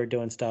Chavo. They were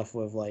doing stuff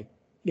with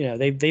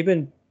they've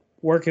been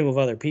working with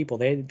other people.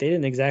 They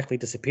didn't exactly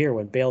disappear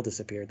when Bale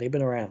disappeared. They've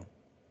been around.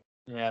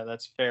 Yeah,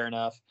 that's fair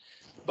enough.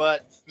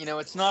 But,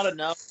 it's not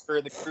enough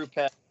for the crew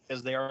pet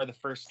because they are the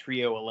first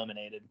trio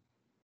eliminated.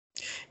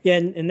 Yeah,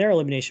 and their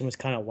elimination was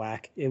kind of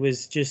whack. It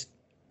was just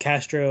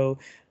Castro.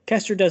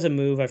 Castro does a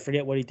move. I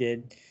forget what he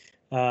did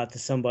to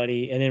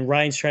somebody. And then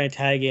Ryan's trying to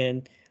tag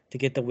in to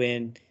get the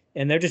win.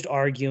 And they're just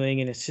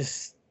arguing, and it's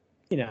just,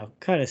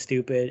 kind of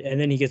stupid. And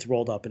then he gets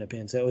rolled up in a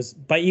pin. So it was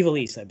by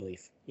Ivelisse, I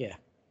believe. Yeah.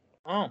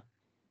 Oh,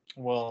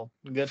 well,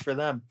 good for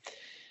them.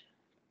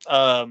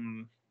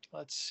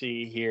 Let's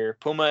see here.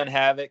 Puma and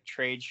Havoc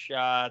trade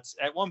shots.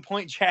 At one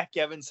point, Jack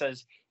Evans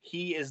says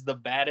he is the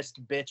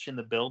baddest bitch in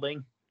the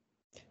building.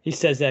 He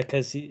says that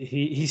because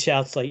he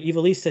shouts like,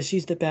 Ivelisse says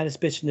she's the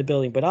baddest bitch in the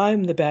building, but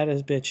I'm the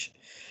baddest bitch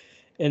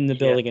in the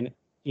building.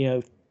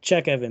 And,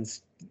 Jack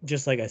Evans,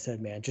 just like I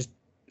said, man,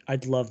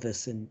 I'd love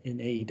this in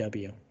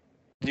AEW.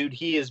 Dude,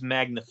 he is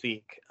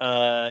magnifique.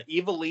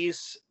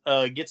 Ivelisse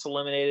gets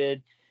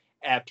eliminated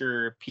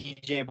after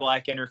PJ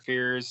Black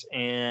interferes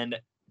and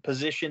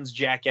positions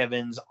Jack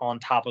Evans on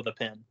top of the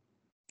pin.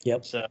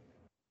 Yep. So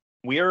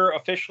we're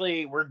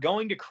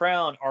going to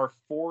crown our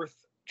fourth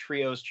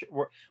trios.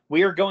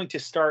 We are going to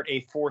start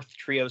a fourth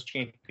trios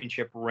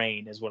championship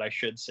reign, is what I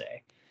should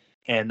say.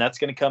 And that's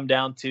going to come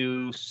down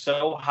to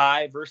So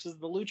High versus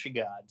the Lucha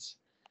Gods.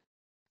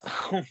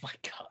 Oh my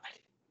God.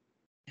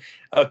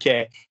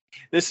 Okay.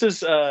 This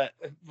is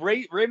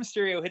Rey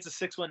Mysterio hits a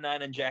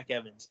 619 on Jack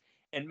Evans.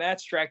 And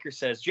Matt Striker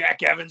says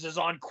Jack Evans is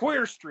on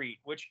Queer Street,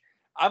 which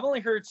I've only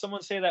heard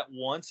someone say that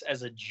once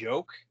as a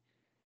joke.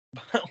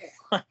 But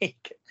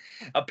like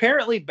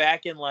apparently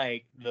back in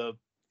like the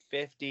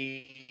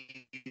 50s,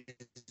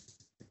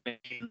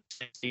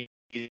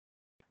 60s,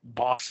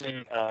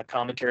 boxing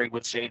commentary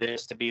would say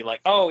this to be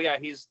like, oh yeah,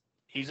 he's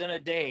in a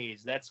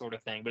daze, that sort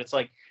of thing. But it's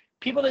like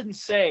people didn't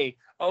say,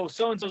 oh,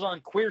 so and so's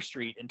on Queer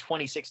Street in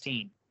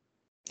 2016.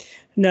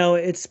 No,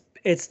 it's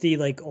the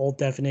like old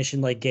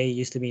definition, like gay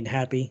used to mean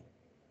happy.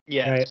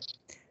 Yeah, right.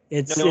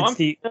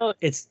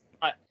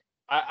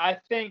 I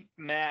think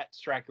Matt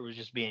Striker was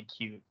just being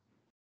cute.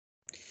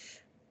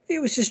 He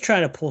was just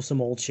trying to pull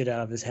some old shit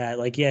out of his hat.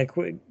 Like, yeah,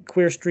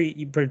 Queer Street,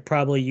 you would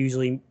probably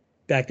usually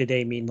back in the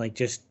day mean like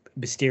just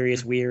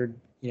mysterious, weird,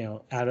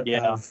 out of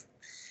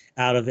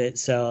it.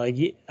 So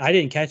like, I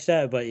didn't catch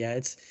that, but yeah,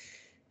 it's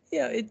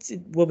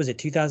what was it,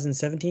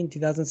 2017,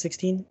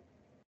 2016?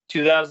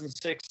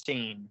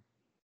 2016.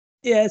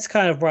 Yeah, it's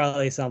kind of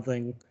probably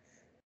something.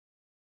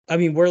 I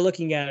mean, we're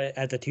looking at it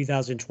at the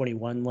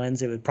 2021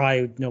 lens. It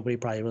would nobody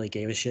probably really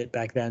gave a shit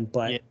back then,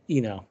 but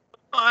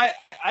I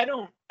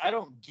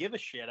don't give a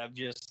shit.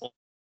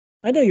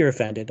 I know you're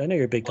offended. I know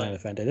you're big time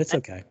offended. It's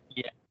okay.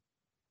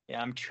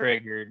 Yeah, I'm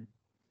triggered.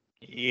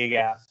 You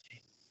got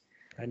me.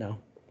 I know.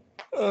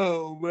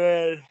 Oh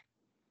man.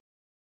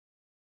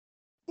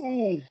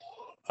 Ooh.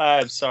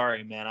 I'm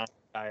sorry, man. I'm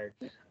tired.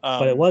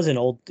 But it was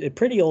a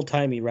pretty old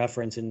timey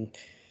reference, and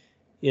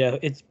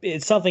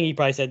it's something he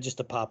probably said just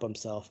to pop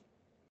himself.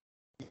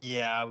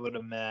 Yeah, I would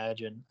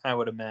imagine.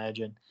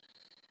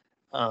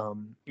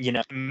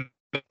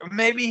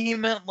 Maybe he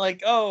meant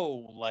like,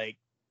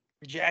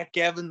 Jack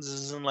Evans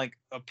is in like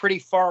a pretty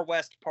far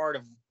west part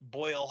of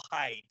Boyle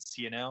Heights,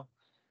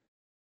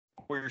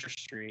 Queer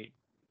Street.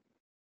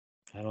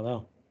 I don't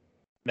know.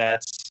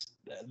 That's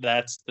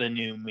the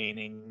new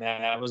meaning.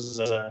 That was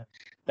a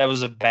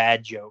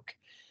bad joke.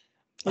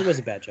 It was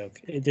a bad joke.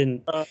 It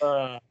didn't.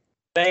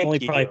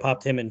 Probably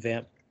popped him and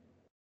Vamp.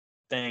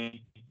 Thank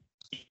you.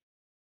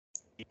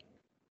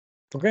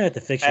 We're gonna have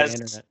to fix your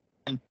internet.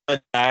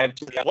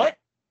 What?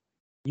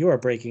 You are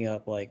breaking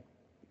up like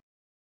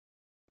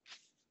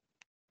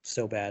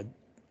so bad.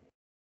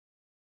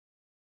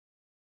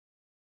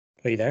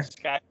 Are you there?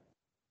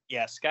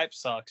 Skype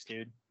sucks,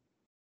 dude.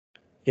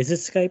 Is it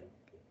Skype?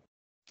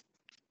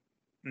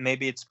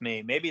 Maybe it's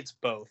me. Maybe it's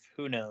both.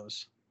 Who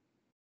knows?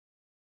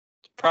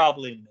 It's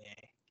probably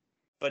me.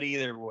 But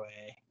either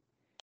way,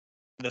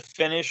 the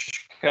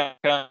finish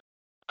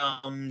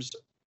comes.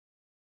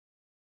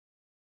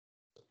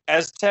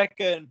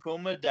 Azteca and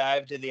Puma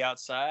dive to the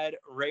outside.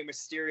 Rey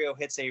Mysterio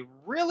hits a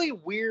really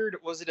weird,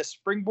 was it a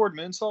springboard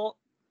moonsault?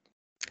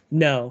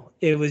 No,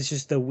 it was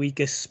just the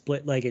weakest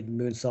split-legged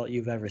moonsault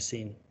you've ever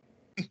seen.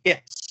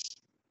 Yes.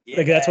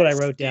 Like that's what I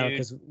wrote down,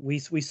 because we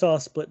saw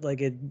a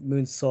split-legged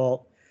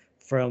moonsault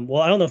from,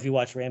 well, I don't know if you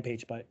watched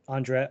Rampage, but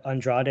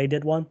Andrade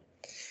did one.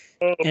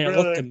 Oh, and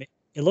really?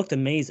 It looked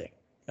amazing.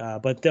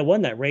 But the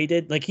one that Rey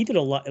did, like he did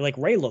a lot, like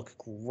Rey looked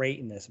great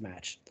in this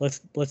match.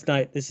 Let's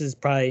not, this is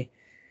probably,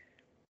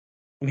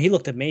 I mean, he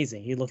looked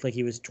amazing. He looked like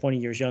he was 20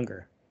 years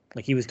younger.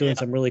 Like he was doing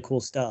some really cool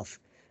stuff.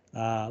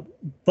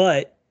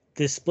 But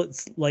this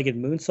split-legged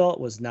moonsault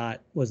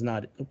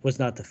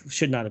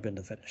should not have been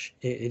the finish.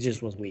 It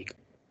just was weak.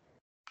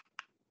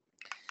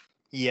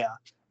 Yeah.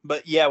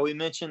 But yeah, we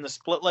mentioned the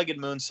split-legged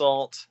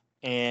moonsault,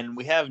 and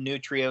we have new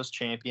trios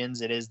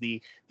champions. It is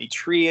the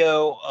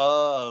trio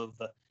of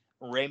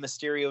Rey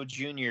Mysterio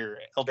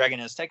Jr., El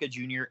Dragon Azteca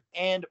Jr.,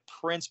 and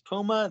Prince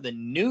Puma. The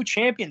new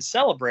champions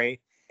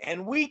celebrate.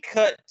 And we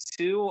cut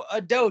to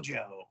a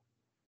dojo,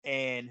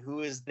 and who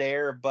is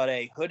there but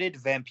a hooded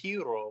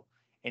vampiro,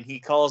 and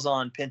he calls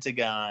on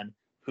Pentagon,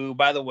 who,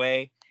 by the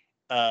way,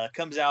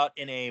 comes out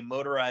in a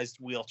motorized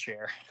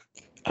wheelchair.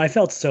 I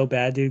felt so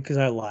bad, dude, because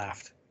I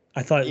laughed.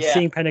 I thought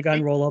seeing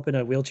Pentagon roll up in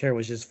a wheelchair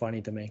was just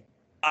funny to me.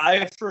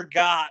 I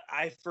forgot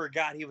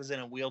he was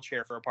in a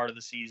wheelchair for a part of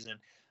the season.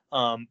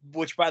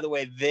 Which, by the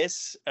way, the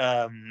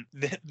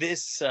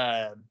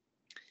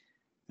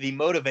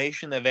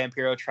motivation that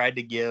Vampiro tried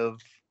to give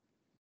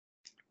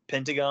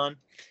Pentagon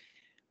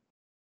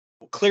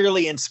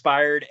clearly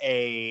inspired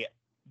a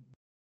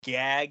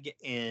gag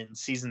in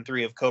season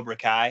 3 of Cobra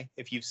Kai,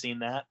 if you've seen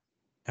that.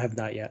 I have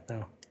not yet,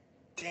 no.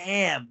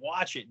 Damn,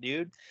 watch it,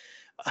 dude.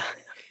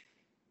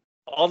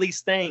 All these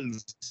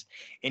things,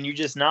 and you're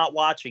just not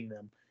watching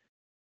them.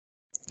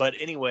 But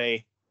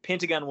anyway,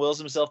 Pentagon wills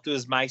himself to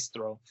his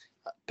maestro.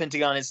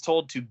 Pentagon is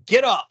told to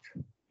get up,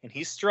 and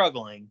he's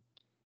struggling.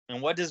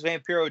 And what does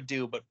Vampiro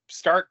do but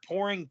start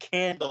pouring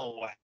candle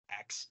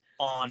wax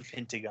on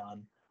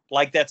Pentagon,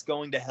 like that's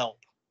going to help?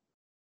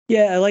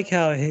 Yeah, I like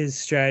how his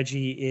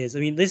strategy is. I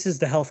mean, this is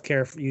the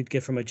healthcare you'd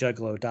get from a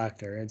juggalo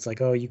doctor. It's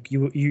like, oh,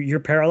 you're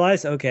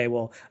paralyzed. Okay,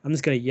 well, I'm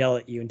just gonna yell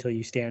at you until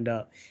you stand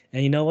up.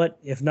 And you know what?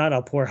 If not,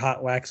 I'll pour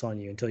hot wax on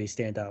you until you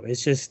stand up.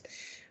 It's just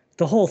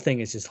the whole thing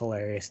is just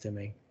hilarious to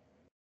me.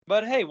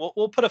 But hey,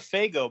 we'll put a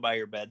Fago by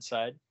your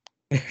bedside.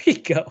 There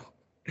you go.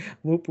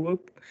 Whoop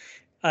whoop.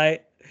 I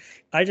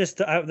I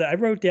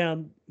wrote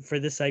down for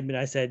this segment.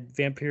 I said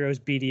Vampiro's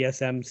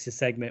BDSM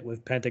segment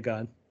with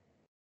Pentagon.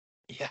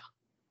 Yeah.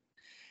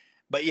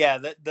 But yeah,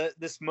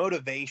 this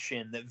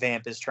motivation that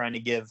Vamp is trying to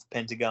give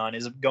Pentagon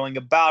is going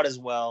about as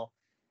well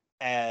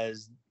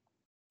as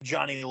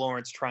Johnny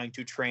Lawrence trying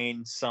to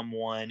train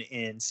someone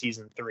in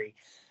season 3.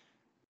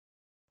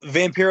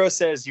 Vampiro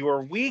says, "You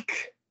are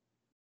weak,"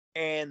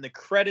 and the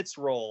credits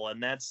roll,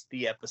 and that's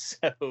the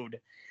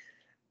episode.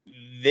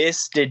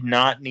 This did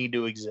not need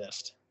to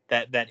exist.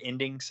 That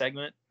ending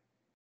segment.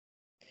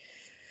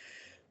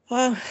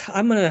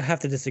 I'm gonna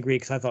have to disagree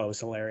because I thought it was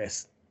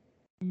hilarious.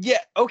 Yeah,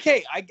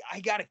 okay, I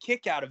got a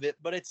kick out of it,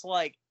 but it's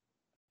like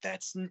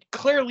that's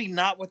clearly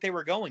not what they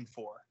were going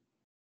for.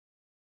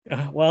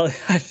 Well,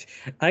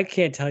 I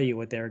can't tell you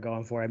what they were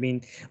going for. I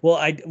mean, well,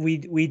 I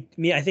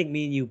think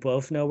me and you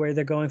both know where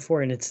they're going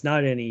for, and it's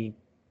not any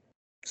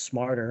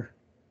smarter.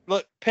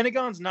 Look,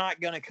 Pentagon's not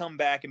gonna come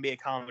back and be a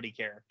comedy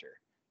character.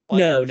 Like,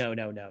 no.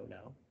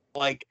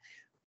 Like,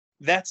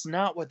 that's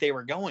not what they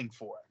were going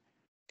for.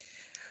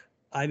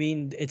 I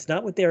mean, it's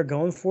not what they were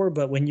going for,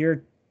 but when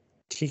you're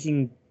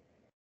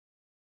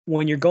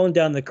going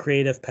down the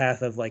creative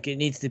path of like it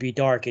needs to be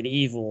dark and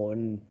evil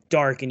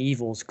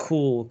is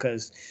cool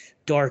because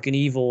dark and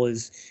evil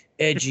is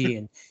edgy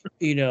and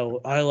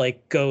I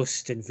like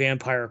ghost and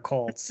vampire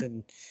cults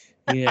and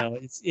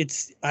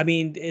it's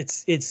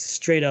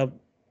straight up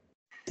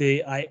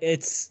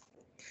it's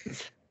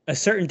a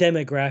certain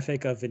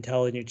demographic of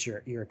intelligence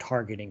you're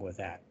targeting with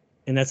that.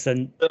 And that's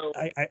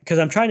because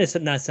I'm trying to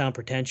not sound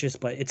pretentious,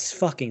 but it's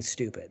fucking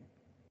stupid.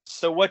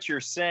 So what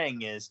you're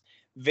saying is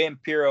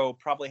Vampiro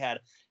probably had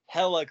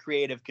hella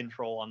creative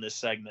control on this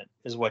segment,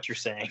 is what you're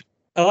saying.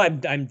 Oh,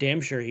 I'm damn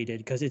sure he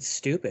did because it's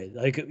stupid.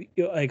 Like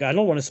I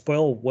don't want to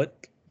spoil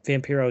what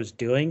Vampiro is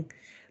doing,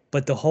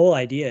 but the whole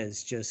idea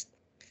is just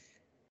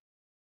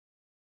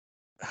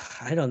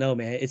I don't know,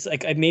 man. It's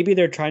like maybe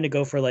they're trying to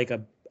go for like I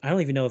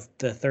don't even know if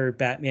the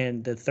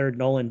third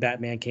Nolan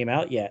Batman came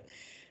out yet.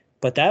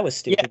 But that was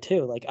stupid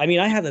too. Like, I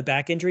mean, I have a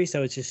back injury,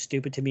 so it's just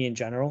stupid to me in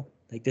general.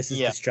 Like, this is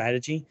the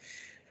strategy.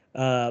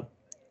 But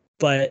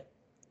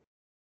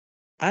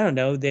I don't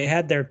know. They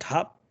had their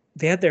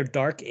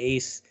dark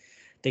ace.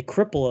 They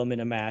cripple him in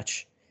a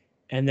match,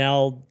 and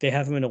now they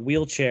have him in a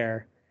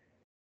wheelchair.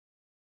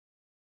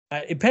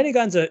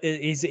 Pentagon's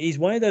he's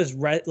one of those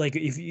like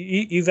if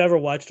you've ever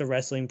watched a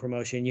wrestling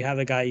promotion, you have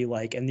a guy you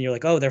like, and you're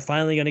like, oh, they're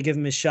finally gonna give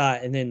him a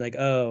shot, and then like,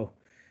 oh.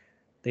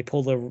 They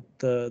pull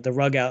the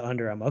rug out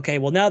under him. Okay,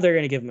 well now they're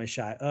gonna give him a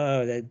shot.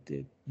 Oh,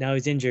 now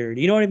he's injured.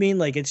 You know what I mean?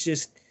 Like it's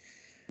just,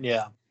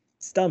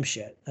 it's dumb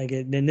shit. Like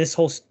then this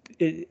whole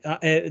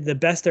the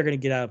best they're gonna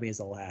get out of me is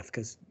a laugh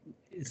because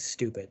it's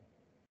stupid.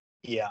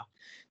 Yeah.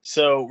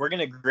 So we're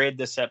gonna grade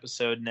this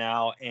episode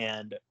now,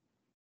 and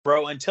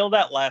bro, until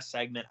that last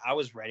segment, I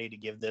was ready to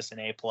give this an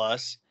A+,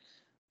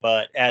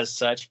 but as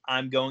such,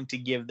 I'm going to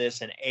give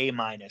this an A-.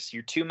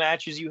 Your 2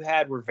 matches you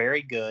had were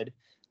very good.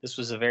 This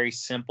was a very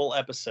simple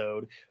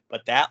episode,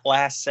 but that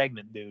last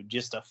segment, dude,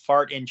 just a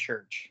fart in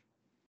church.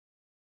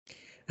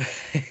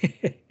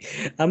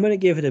 I'm gonna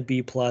give it a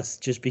B+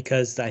 just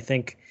because I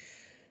think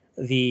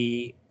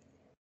and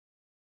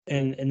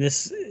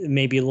this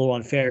may be a little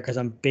unfair because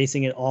I'm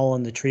basing it all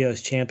on the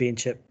Trios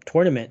Championship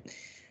tournament.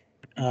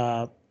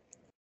 I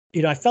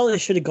felt it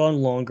should have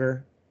gone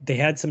longer. They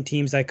had some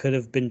teams that could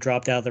have been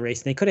dropped out of the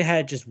race, and they could have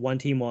had just one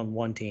team on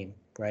one team,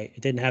 right?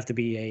 It didn't have to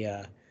be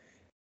a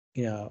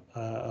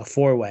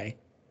 4-way,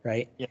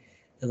 right? Yeah.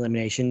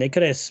 Elimination. They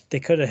could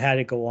have had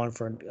it go on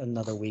for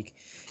another week.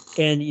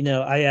 And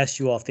I asked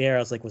you off the air. I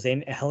was like, was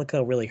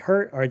Angelico really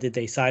hurt, or did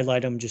they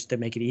sideline him just to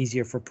make it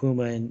easier for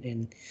Puma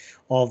and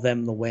all of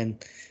them to win?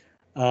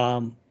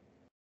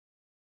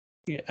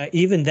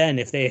 Even then,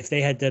 if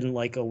they had done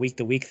like a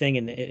week-to-week thing,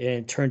 and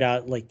it turned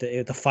out like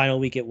the final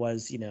week, it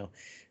was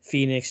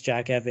Phoenix,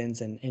 Jack Evans,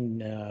 and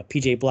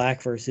PJ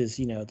Black versus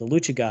the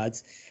Lucha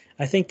Gods.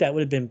 I think that would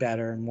have been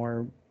better and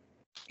more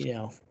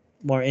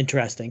more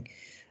interesting,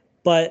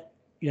 but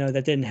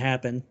that didn't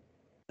happen.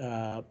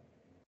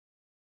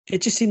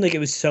 It just seemed like it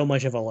was so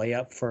much of a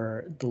layup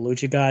for the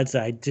Lucha Gods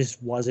that I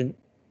just wasn't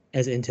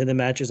as into the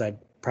match as I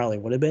probably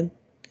would have been.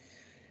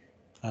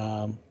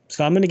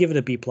 So I'm going to give it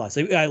a B+.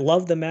 I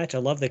love the match. I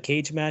love the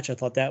cage match. I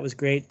thought that was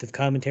great. The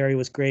commentary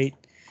was great.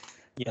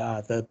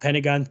 The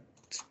Pentagon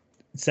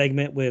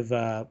segment with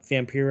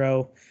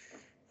Vampiro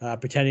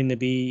pretending to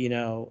be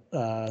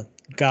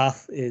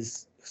goth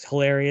is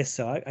hilarious.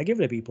 So I give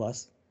it a B+.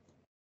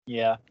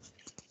 Yeah.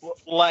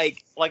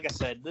 Like I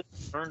said, this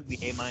earned the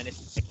A-. I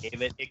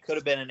gave it. It could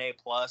have been an A+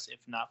 if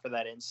not for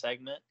that end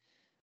segment.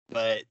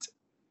 But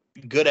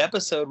good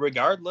episode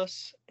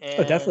regardless.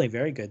 And definitely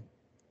very good.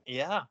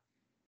 Yeah.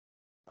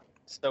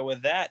 So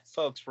with that,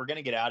 folks, we're going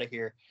to get out of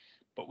here.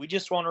 But we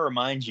just want to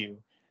remind you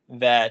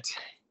that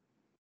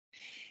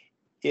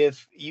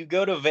if you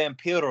go to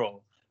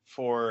Vampiro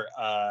for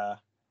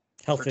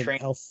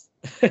Health.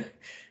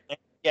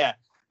 yeah.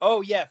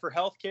 Oh, yeah, for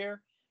healthcare.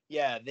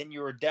 Yeah, then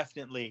you are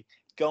definitely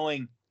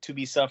going to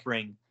be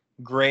suffering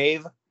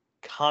grave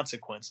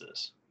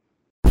consequences.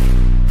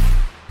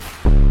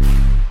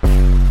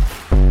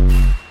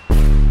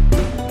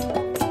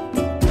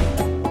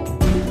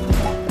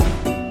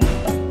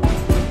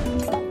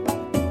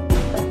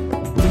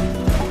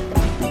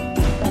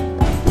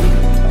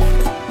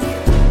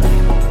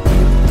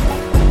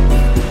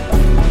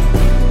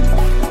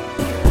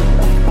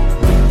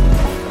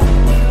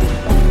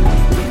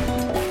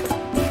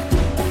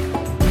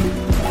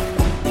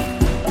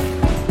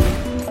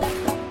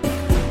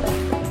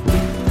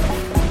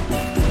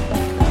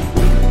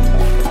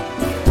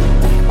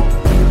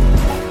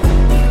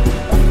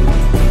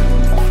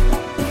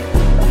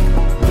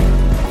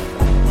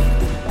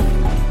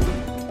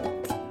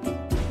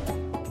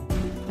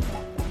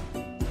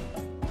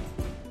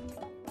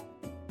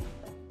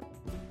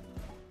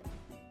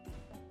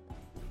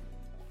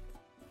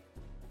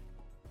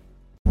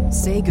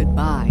 Say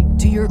goodbye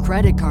to your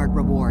credit card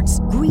rewards.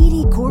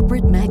 Greedy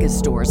corporate mega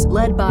stores,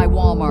 led by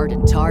Walmart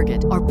and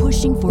Target, are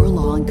pushing for a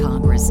law in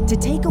Congress to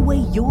take away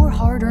your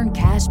hard-earned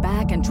cash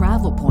back and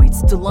travel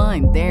points to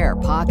line their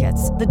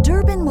pockets. The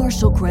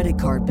Durbin-Marshall credit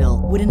card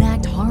bill would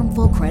enact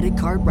harmful credit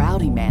card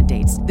routing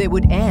mandates that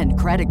would end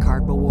credit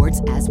card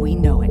rewards as we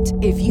know it.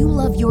 If you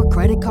love your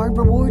credit card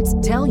rewards,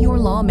 tell your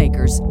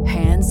lawmakers,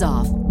 hands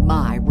off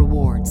my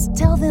rewards.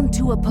 Tell them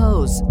to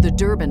oppose the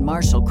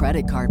Durbin-Marshall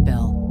credit card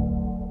bill.